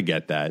kind of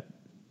get that.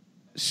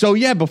 So,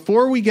 yeah,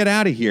 before we get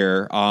out of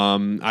here,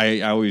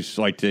 I always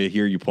like to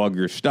hear you plug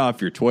your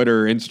stuff, your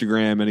Twitter,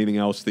 Instagram, anything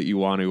else that you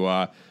want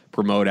to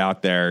promote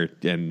out there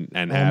and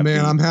have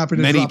I'm happy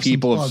to many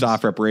people of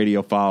SoftRep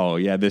Radio follow.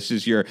 Yeah, this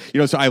is your,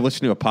 so I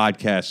listen to a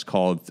podcast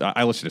called,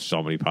 I listen to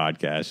so many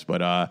podcasts,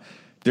 but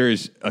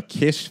there's a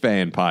KISS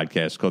fan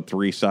podcast called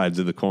Three Sides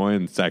of the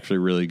Coin. It's actually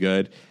really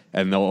good.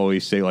 And they'll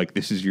always say, like,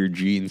 this is your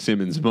Gene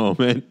Simmons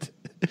moment,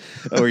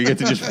 or you get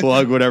to just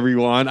plug whatever you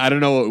want. I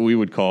don't know what we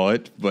would call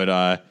it,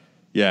 but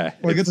yeah.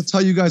 Well, I get to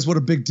tell you guys what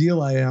a big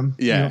deal I am.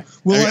 Yeah.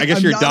 Well, I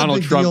guess you're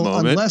Donald Trump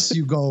moment. Unless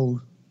you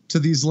go to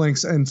these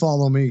links and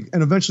follow me,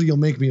 and eventually you'll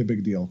make me a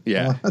big deal.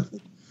 Yeah.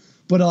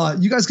 But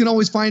you guys can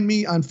always find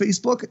me on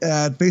Facebook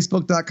at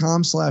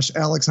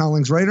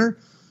facebook.com/AlexHollingsWriter.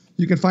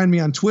 You can find me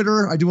on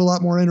Twitter. I do a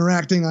lot more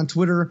interacting on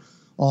Twitter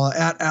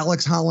at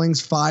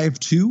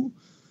AlexHollings52.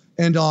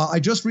 And I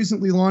just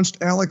recently launched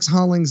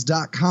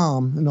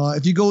AlexHollings.com. And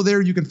if you go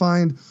there, you can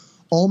find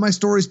all my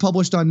stories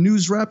published on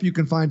NewsRep. You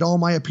can find all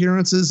my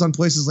appearances on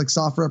places like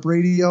SoftRep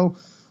Radio.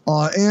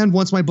 And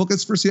once my book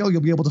is for sale,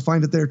 you'll be able to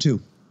find it there too.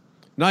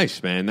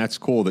 Nice, man. That's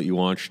cool that you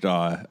launched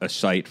a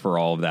site for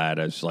all of that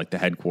as like the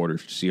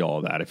headquarters to see all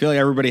of that. I feel like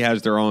everybody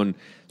has their own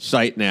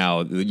site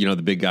now.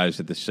 The big guys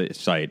at the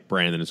site.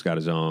 Brandon has got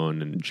his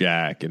own, and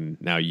Jack, and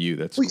now you.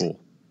 That's cool.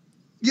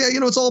 Yeah,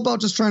 it's all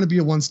about just trying to be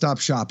a one-stop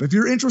shop. If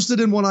you're interested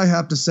in what I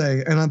have to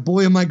say, and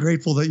boy, am I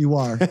grateful that you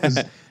are.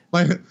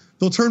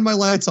 They'll turn my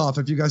lights off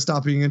if you guys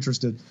stop being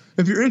interested.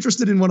 If you're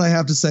interested in what I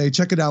have to say,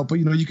 check it out. But,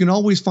 you can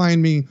always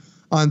find me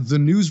on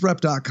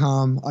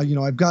thenewsrep.com.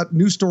 I've got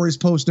news stories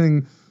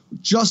posting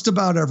just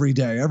about every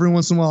day. Every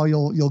once in a while,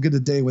 you'll get a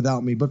day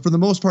without me. But for the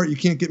most part, you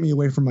can't get me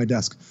away from my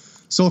desk.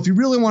 So if you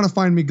really want to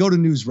find me, go to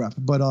NewsRep.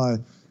 But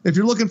if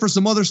you're looking for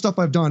some other stuff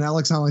I've done,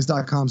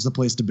 AlexHollings.com is the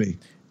place to be.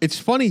 It's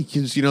funny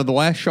because, the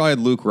last show I had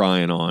Luke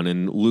Ryan on,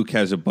 and Luke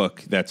has a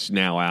book that's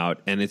now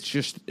out, and it's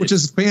just... Which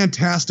is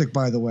fantastic,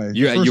 by the way.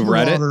 You've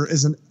read it?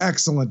 Is an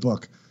excellent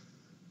book.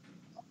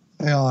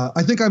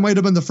 I think I might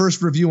have been the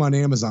first review on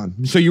Amazon.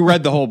 So you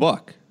read the whole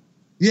book?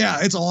 Yeah,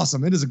 it's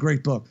awesome. It is a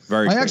great book.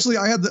 Very cool.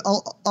 I had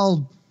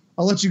I'll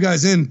I'll let you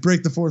guys in,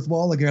 break the fourth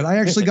wall again. I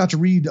actually got to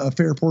read a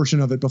fair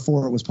portion of it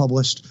before it was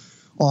published,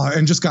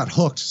 and just got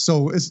hooked.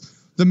 So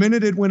the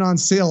minute it went on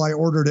sale, I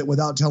ordered it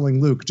without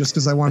telling Luke, just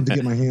because I wanted to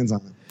get my hands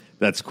on it.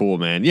 That's cool,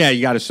 man. Yeah,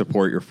 you got to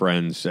support your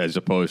friends as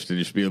opposed to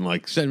just being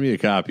like, send me a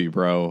copy,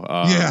 bro.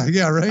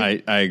 Yeah,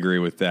 right. I agree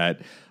with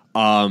that.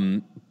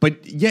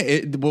 But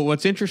yeah,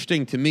 what's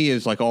interesting to me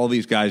is like all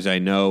these guys I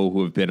know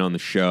who have been on the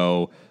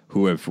show,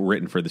 who have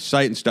written for the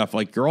site and stuff,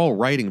 like you're all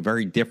writing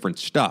very different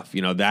stuff.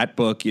 You know, that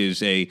book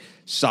is a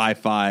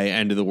sci-fi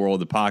end of the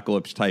world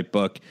apocalypse type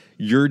book.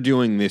 You're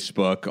doing this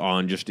book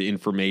on just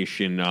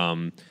information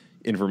more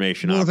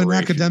of an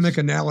academic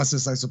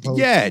analysis, I suppose.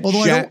 Yeah,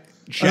 although I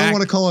don't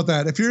want to call it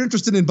that. If you're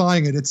interested in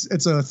buying it,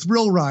 it's a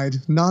thrill ride,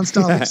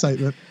 nonstop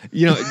excitement.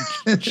 You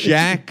know,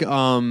 Jack,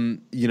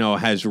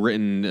 has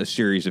written a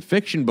series of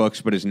fiction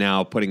books, but is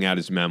now putting out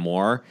his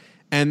memoir.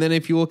 And then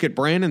if you look at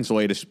Brandon's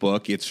latest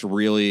book, it's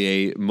really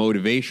a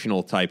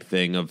motivational type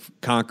thing of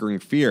conquering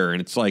fear.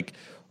 And it's like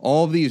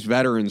all of these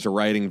veterans are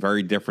writing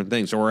very different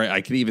things. Or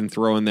I could even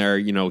throw in there,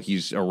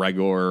 he's a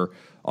regular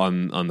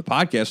on the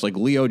podcast, like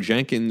Leo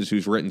Jenkins,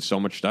 who's written so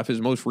much stuff. His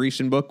most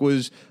recent book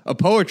was a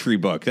poetry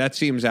book. That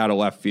seems out of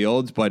left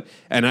field, but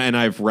and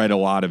I've read a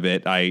lot of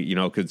it.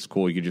 Because it's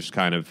cool. You just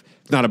kind of,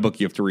 it's not a book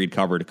you have to read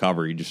cover to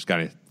cover. You just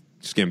kind of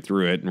skim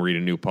through it and read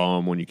a new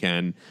poem when you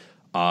can.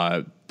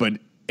 But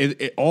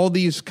all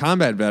these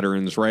combat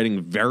veterans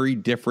writing very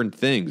different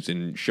things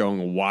and showing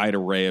a wide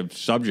array of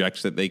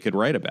subjects that they could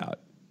write about.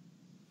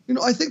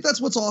 I think that's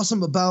what's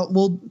awesome about,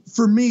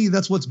 for me,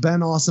 that's what's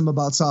been awesome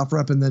about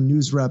SoftRep and then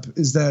NewsRep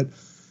is that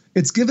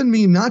it's given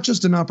me not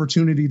just an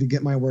opportunity to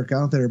get my work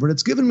out there, but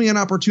it's given me an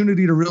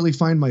opportunity to really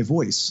find my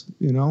voice.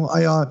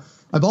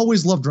 I've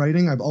always loved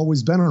writing. I've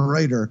always been a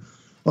writer,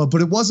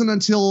 but it wasn't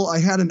until I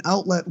had an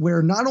outlet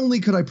where not only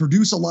could I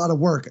produce a lot of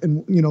work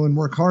and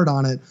work hard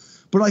on it,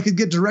 but I could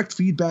get direct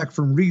feedback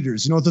from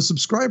readers. The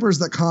subscribers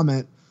that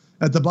comment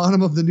at the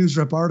bottom of the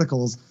NewsRep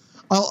articles,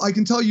 I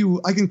can tell you,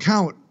 I can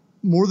count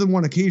more than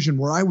one occasion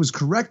where I was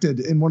corrected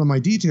in one of my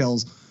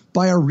details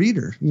by a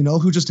reader,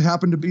 who just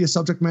happened to be a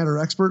subject matter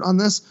expert on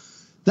this.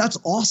 That's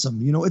awesome.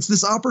 It's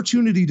this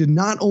opportunity to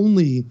not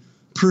only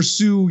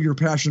pursue your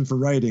passion for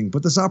writing,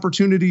 but this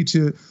opportunity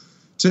to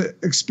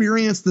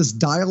experience this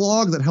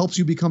dialogue that helps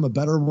you become a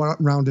better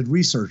rounded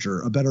researcher,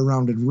 a better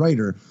rounded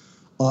writer.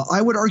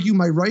 I would argue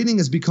my writing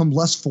has become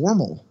less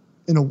formal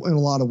in a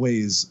lot of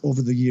ways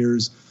over the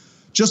years,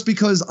 just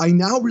because I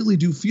now really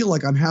do feel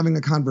like I'm having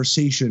a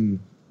conversation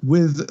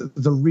with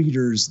the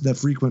readers that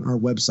frequent our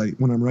website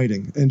when I'm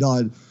writing. And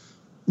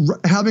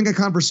having a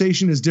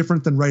conversation is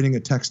different than writing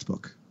a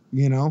textbook,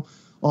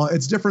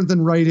 it's different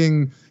than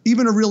writing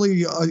even a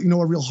really, a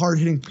real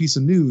hard-hitting piece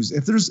of news.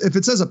 If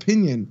it says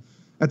opinion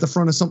at the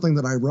front of something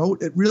that I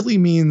wrote, it really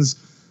means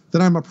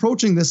that I'm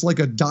approaching this like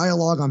a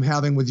dialogue I'm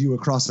having with you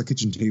across the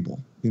kitchen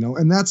table,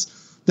 and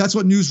that's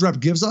what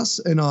NewsRep gives us.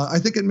 And I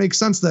think it makes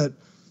sense that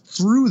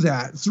through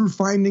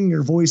finding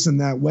your voice in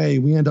that way,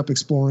 we end up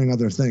exploring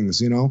other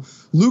things.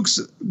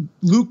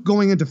 Luke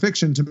going into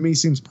fiction to me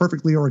seems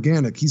perfectly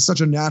organic. He's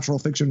such a natural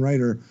fiction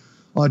writer.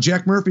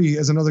 Jack Murphy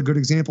is another good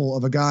example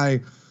of a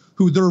guy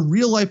who their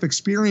real life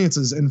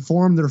experiences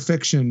inform their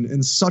fiction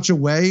in such a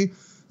way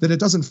that it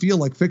doesn't feel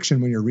like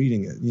fiction when you're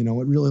reading it.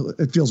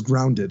 It feels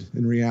grounded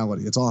in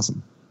reality. It's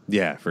awesome.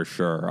 Yeah, for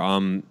sure.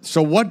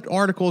 So what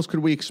articles could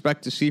we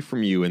expect to see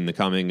from you in the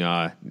coming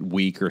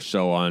week or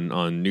so on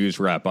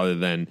NewsRep, other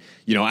than,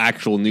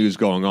 actual news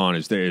going on?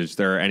 Is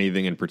there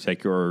anything in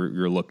particular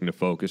you're looking to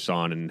focus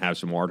on and have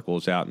some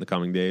articles out in the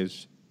coming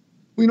days?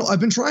 I've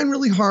been trying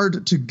really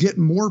hard to get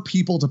more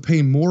people to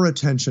pay more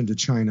attention to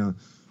China,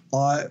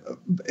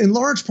 in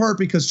large part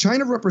because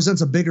China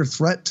represents a bigger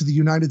threat to the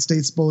United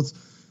States, both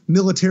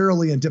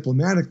militarily and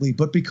diplomatically,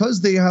 but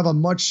because they're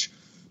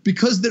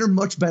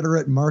much better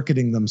at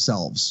marketing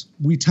themselves.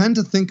 We tend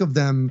to think of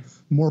them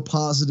more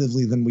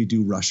positively than we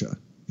do Russia.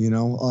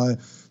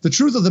 The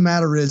truth of the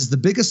matter is the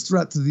biggest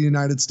threat to the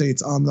United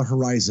States on the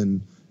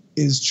horizon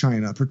is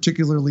China,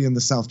 particularly in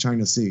the South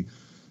China Sea.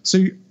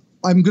 So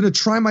I'm going to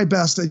try my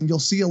best, and you'll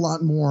see a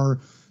lot more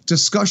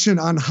discussion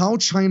on how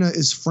China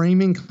is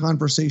framing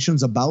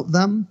conversations about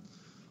them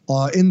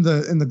in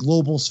the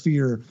global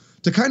sphere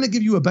to kind of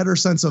give you a better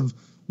sense of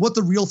what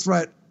the real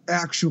threat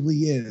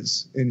actually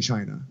is in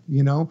China,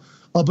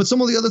 but some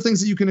of the other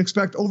things that you can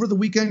expect over the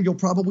weekend, you'll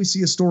probably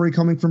see a story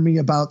coming from me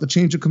about the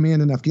change of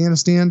command in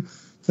Afghanistan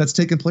that's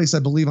taken place, I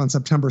believe, on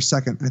September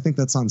 2nd. I think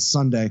that's on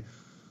Sunday.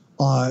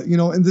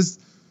 And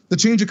the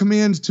change of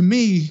command to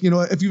me,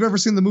 if you've ever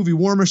seen the movie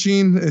War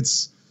Machine,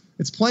 it's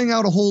playing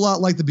out a whole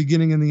lot like the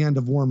beginning and the end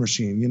of War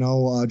Machine.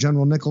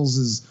 General Nichols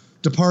is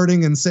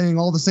departing and saying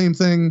all the same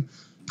thing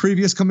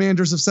previous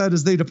commanders have said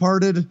as they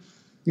departed.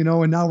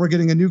 And now we're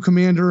getting a new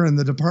commander, and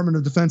the Department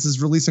of Defense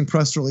is releasing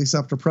press release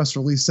after press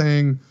release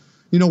saying,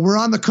 we're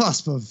on the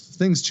cusp of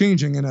things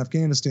changing in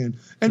Afghanistan.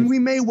 And we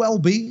may well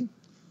be,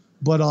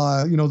 but,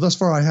 thus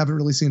far I haven't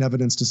really seen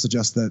evidence to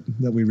suggest that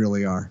we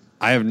really are.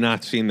 I have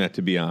not seen that,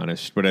 to be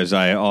honest. But as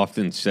I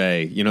often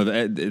say,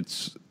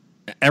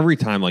 every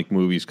time like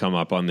movies come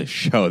up on this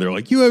show, they're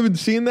like, you haven't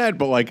seen that?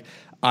 But like,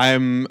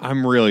 I'm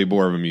really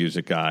more of a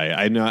music guy.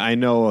 I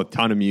know a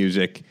ton of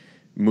music.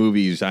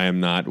 Movies I am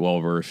not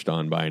well versed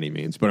on by any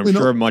means, but I'm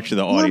sure much of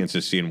the audience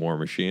has seen War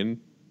Machine.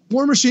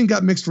 War Machine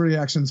got mixed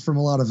reactions from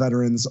a lot of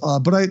veterans,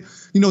 but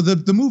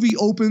the movie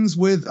opens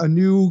with a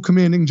new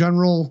commanding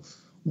general,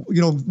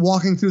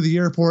 walking through the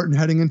airport and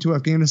heading into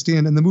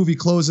Afghanistan, and the movie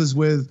closes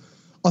with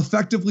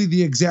effectively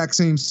the exact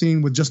same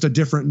scene with just a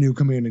different new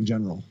commanding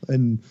general,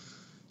 and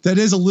that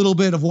is a little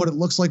bit of what it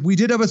looks like. We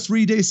did have a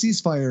 3-day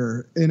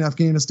ceasefire in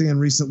Afghanistan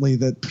recently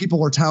that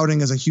people are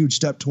touting as a huge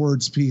step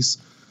towards peace.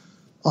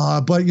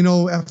 But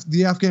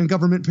the Afghan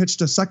government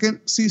pitched a second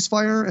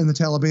ceasefire and the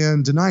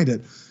Taliban denied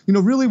it.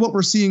 Really what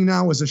we're seeing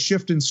now is a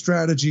shift in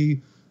strategy.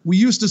 We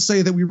used to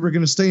say that we were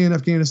going to stay in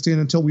Afghanistan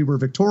until we were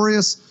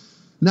victorious.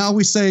 Now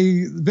we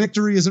say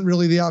victory isn't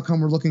really the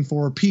outcome we're looking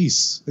for.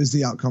 Peace is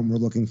the outcome we're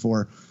looking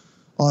for.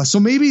 So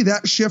maybe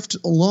that shift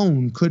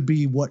alone could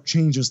be what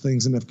changes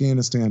things in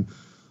Afghanistan.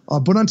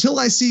 But until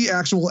I see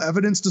actual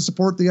evidence to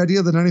support the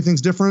idea that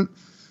anything's different,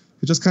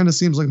 it just kind of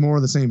seems like more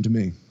of the same to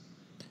me.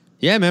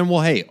 Yeah, man.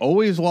 Well, hey,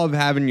 always love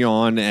having you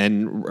on.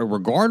 And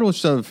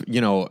regardless of,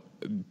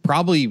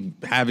 probably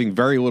having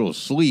very little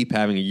sleep,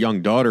 having a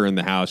young daughter in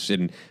the house,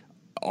 and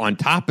on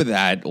top of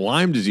that,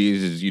 Lyme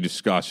disease, as you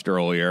discussed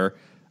earlier,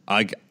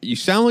 you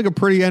sound like a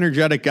pretty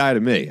energetic guy to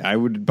me. I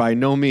would by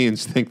no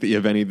means think that you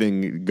have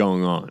anything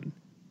going on.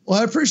 Well,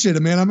 I appreciate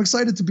it, man. I'm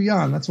excited to be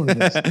on. That's what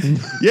it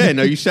is. Yeah,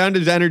 no, you sound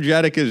as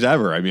energetic as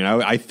ever. I mean,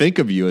 I think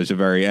of you as a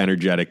very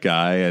energetic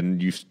guy,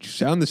 and you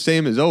sound the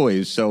same as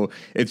always. So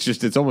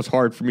it's almost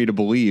hard for me to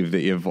believe that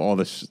you have all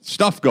this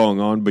stuff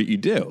going on, but you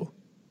do.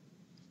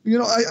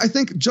 I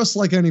think just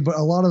like anybody,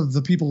 a lot of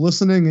the people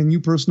listening and you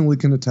personally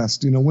can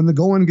attest, when the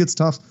going gets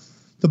tough,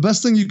 the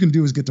best thing you can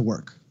do is get to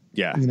work.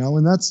 Yeah.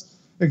 And that's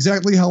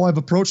exactly how I've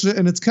approached it,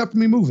 and it's kept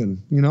me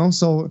moving,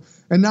 so,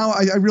 and now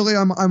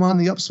I'm on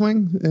the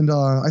upswing, and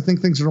I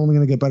think things are only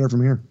going to get better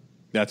from here.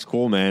 That's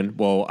cool, man.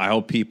 Well, I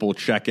hope people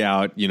check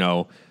out,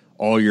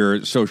 all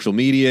your social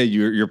media.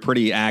 You're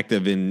pretty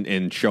active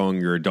in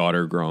showing your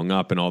daughter growing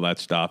up and all that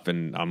stuff,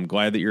 and I'm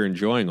glad that you're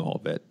enjoying all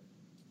of it.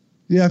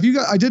 Yeah,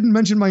 I didn't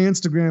mention my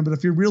Instagram, but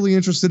if you're really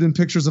interested in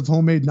pictures of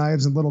homemade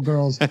knives and little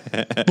girls,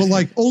 but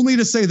like only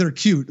to say they're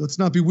cute, let's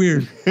not be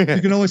weird, you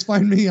can always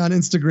find me on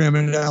Instagram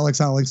at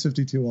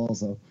AlexHolligs52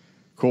 also.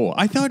 Cool.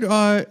 I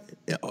thought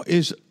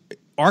is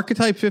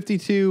Archetype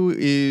 52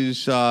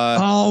 is...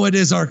 it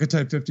is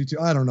Archetype 52.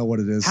 I don't know what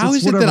it is. How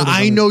is it that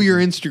I know your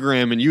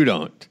Instagram and you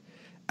don't?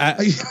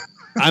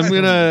 I'm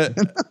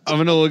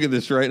gonna look at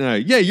this right now.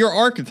 Yeah, you're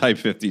Archetype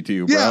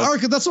 52, bro. Yeah,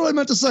 that's what I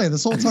meant to say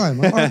this whole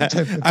time. I'm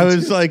Archetype 52. I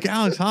was like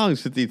Alex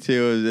Hollings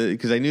 52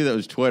 because I knew that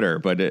was Twitter,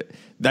 but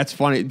that's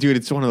funny, dude.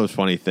 It's one of those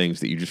funny things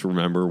that you just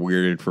remember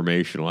weird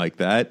information like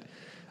that.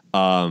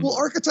 Well,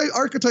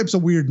 Archetype's a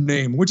weird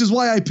name, which is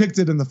why I picked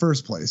it in the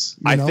first place.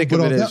 I think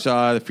of it as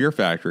the Fear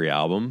Factory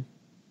album.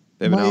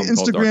 My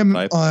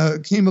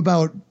Instagram came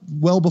about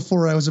well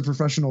before I was a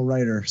professional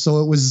writer,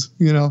 so it was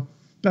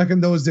back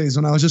in those days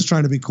when I was just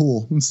trying to be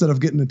cool instead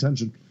of getting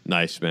attention.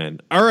 Nice, man.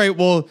 All right.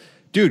 Well,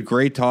 dude,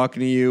 great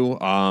talking to you.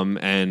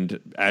 And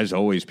as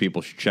always,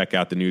 people should check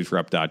out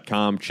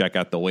thenewsrep.com. Check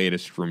out the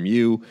latest from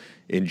you.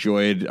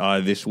 Enjoyed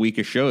this week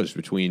of shows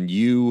between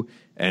you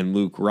and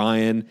Luke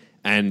Ryan.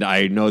 And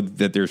I know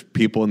that there's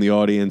people in the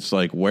audience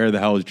like, where the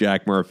hell is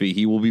Jack Murphy?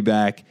 He will be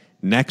back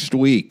next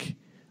week.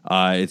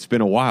 It's been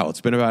a while.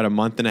 It's been about a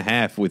month and a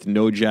half with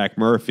no Jack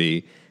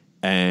Murphy.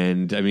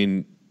 And, I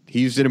mean...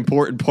 he's an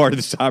important part of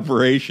this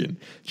operation.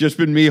 Just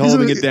been me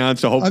holding it down,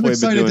 so hopefully I'm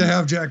excited to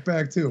have Jack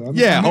back too. I'm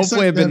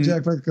hopefully I've been have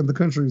Jack back in the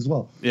country as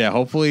well. Yeah,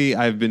 hopefully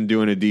I've been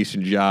doing a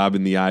decent job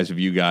in the eyes of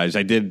you guys.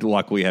 I did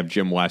luckily have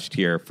Jim West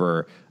here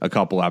for a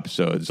couple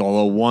episodes.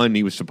 Although one,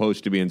 he was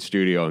supposed to be in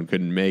studio and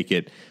couldn't make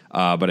it,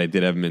 but I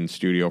did have him in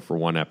studio for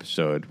one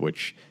episode,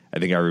 which I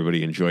think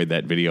everybody enjoyed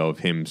that video of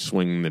him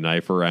swinging the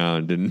knife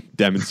around and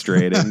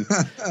demonstrating.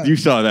 You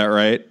saw that,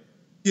 right?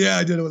 Yeah,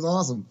 I did. It was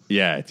awesome.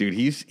 Yeah, dude,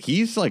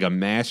 he's like a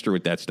master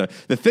with that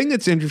stuff. The thing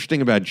that's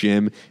interesting about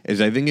Jim is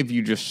I think if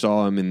you just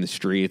saw him in the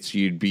streets,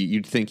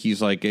 you'd think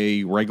he's like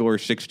a regular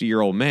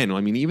 60-year-old man.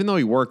 I mean, even though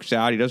he works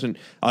out, he doesn't.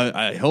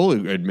 He'll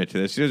admit to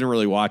this. He doesn't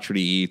really watch what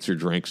he eats or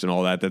drinks and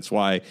all that. That's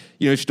why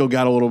he's still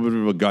got a little bit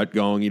of a gut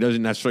going. He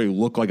doesn't necessarily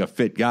look like a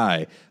fit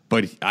guy,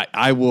 but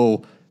I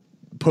will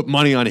put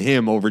money on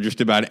him over just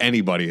about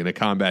anybody in a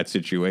combat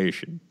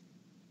situation.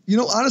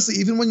 Honestly,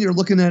 even when you're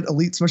looking at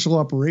elite special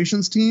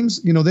operations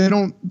teams,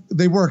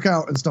 they work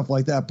out and stuff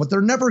like that, but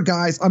they're never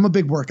guys. I'm a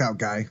big workout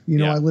guy.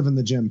 I live in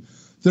the gym.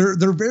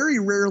 They're very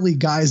rarely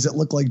guys that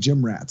look like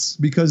gym rats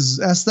because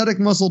aesthetic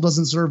muscle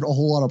doesn't serve a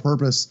whole lot of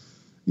purpose,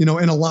 in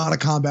a lot of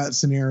combat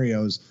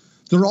scenarios.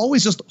 They're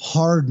always just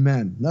hard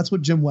men. That's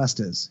what Jim West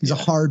is. He's a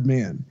hard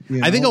man.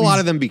 I think a lot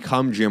of them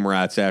become gym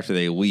rats after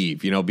they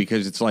leave,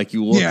 because it's like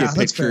you look at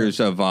pictures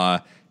of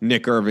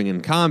Nick Irving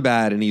in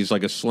combat and he's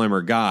like a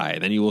slimmer guy.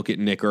 Then you look at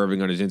Nick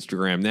Irving on his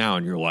Instagram now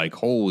and you're like,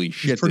 holy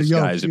shit, this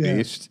guy's a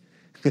beast.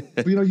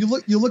 But,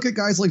 you look at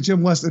guys like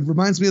Jim West. It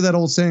reminds me of that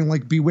old saying,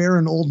 like, beware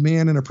an old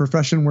man in a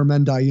profession where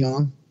men die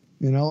young.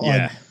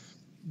 Yeah.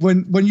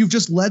 When you've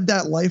just led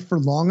that life for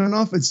long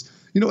enough, it's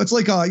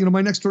like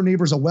my next door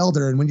neighbor's a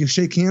welder, and when you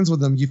shake hands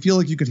with him, you feel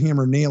like you could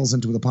hammer nails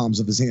into the palms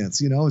of his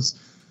hands. It's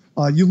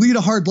you lead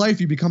a hard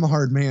life, you become a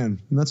hard man,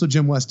 and that's what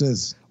Jim West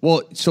is.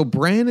 Well, so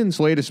Brandon's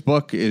latest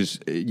book is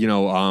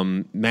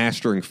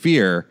Mastering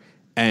Fear.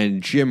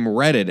 And Jim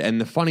read it. And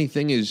the funny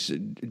thing is,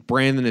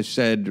 Brandon has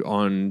said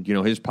on,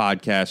 his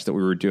podcast that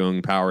we were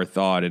doing Power of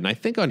Thought, and I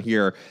think on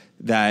here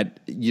that,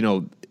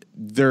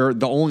 they're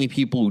the only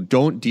people who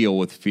don't deal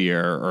with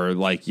fear, or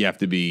like you have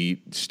to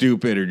be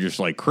stupid or just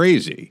like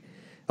crazy.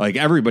 Like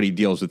everybody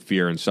deals with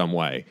fear in some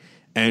way.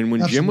 And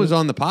when Jim was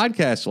on the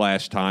podcast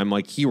last time,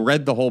 like he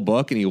read the whole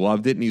book and he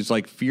loved it. And he's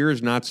like, fear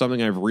is not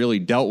something I've really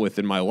dealt with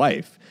in my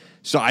life.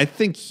 So I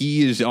think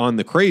he is on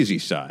the crazy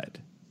side.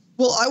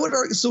 Well, I would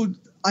argue, so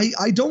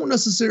I don't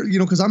necessarily,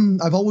 because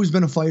I've always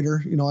been a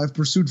fighter. I've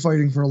pursued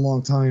fighting for a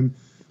long time,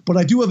 but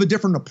I do have a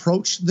different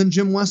approach than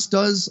Jim West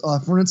does.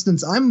 For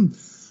instance, I'm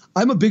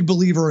a big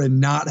believer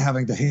in not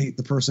having to hate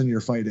the person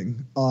you're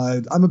fighting.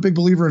 I'm a big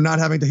believer in not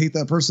having to hate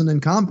that person in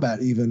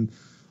combat, even,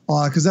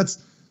 because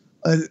that's.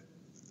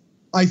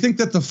 I think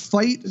that the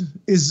fight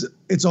is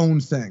its own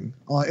thing.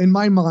 In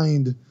my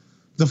mind,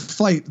 the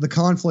fight, the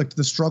conflict,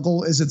 the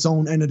struggle is its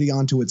own entity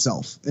unto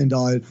itself, and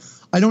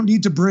I don't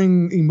need to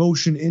bring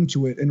emotion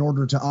into it in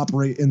order to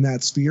operate in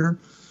that sphere.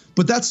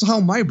 But that's how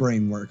my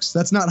brain works.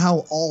 That's not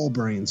how all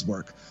brains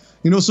work.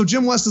 So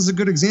Jim West is a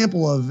good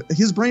example of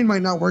his brain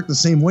might not work the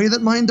same way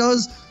that mine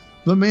does,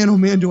 but man, oh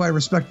man, do I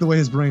respect the way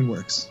his brain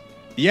works.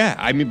 Yeah,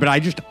 I mean, but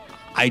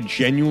I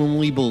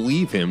genuinely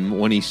believe him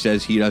when he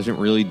says he doesn't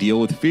really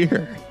deal with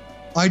fear.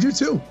 I do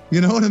too. You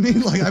know what I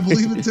mean? Like I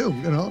believe it too.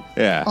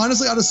 Yeah.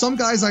 Honestly, out of some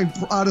guys,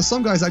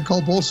 I'd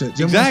call bullshit.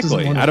 Jim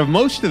exactly. Out of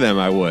most of them,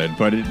 I would.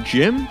 But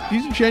Jim,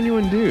 he's a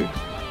genuine dude.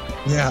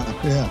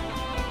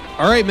 Yeah.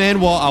 All right,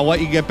 man. Well, I'll let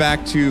you get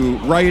back to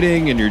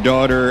writing and your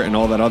daughter and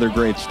all that other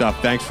great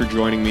stuff. Thanks for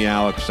joining me,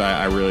 Alex.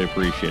 I really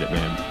appreciate it,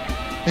 man.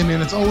 Hey,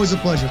 man, it's always a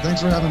pleasure. Thanks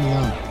for having me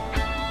on.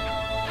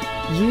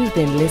 You've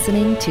been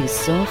listening to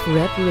Soft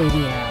Rep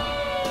Radio.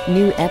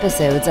 New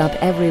episodes up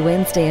every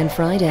Wednesday and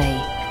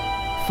Friday.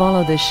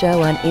 Follow the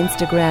show on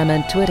Instagram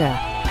and Twitter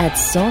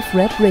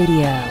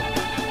 @SoftRepRadio.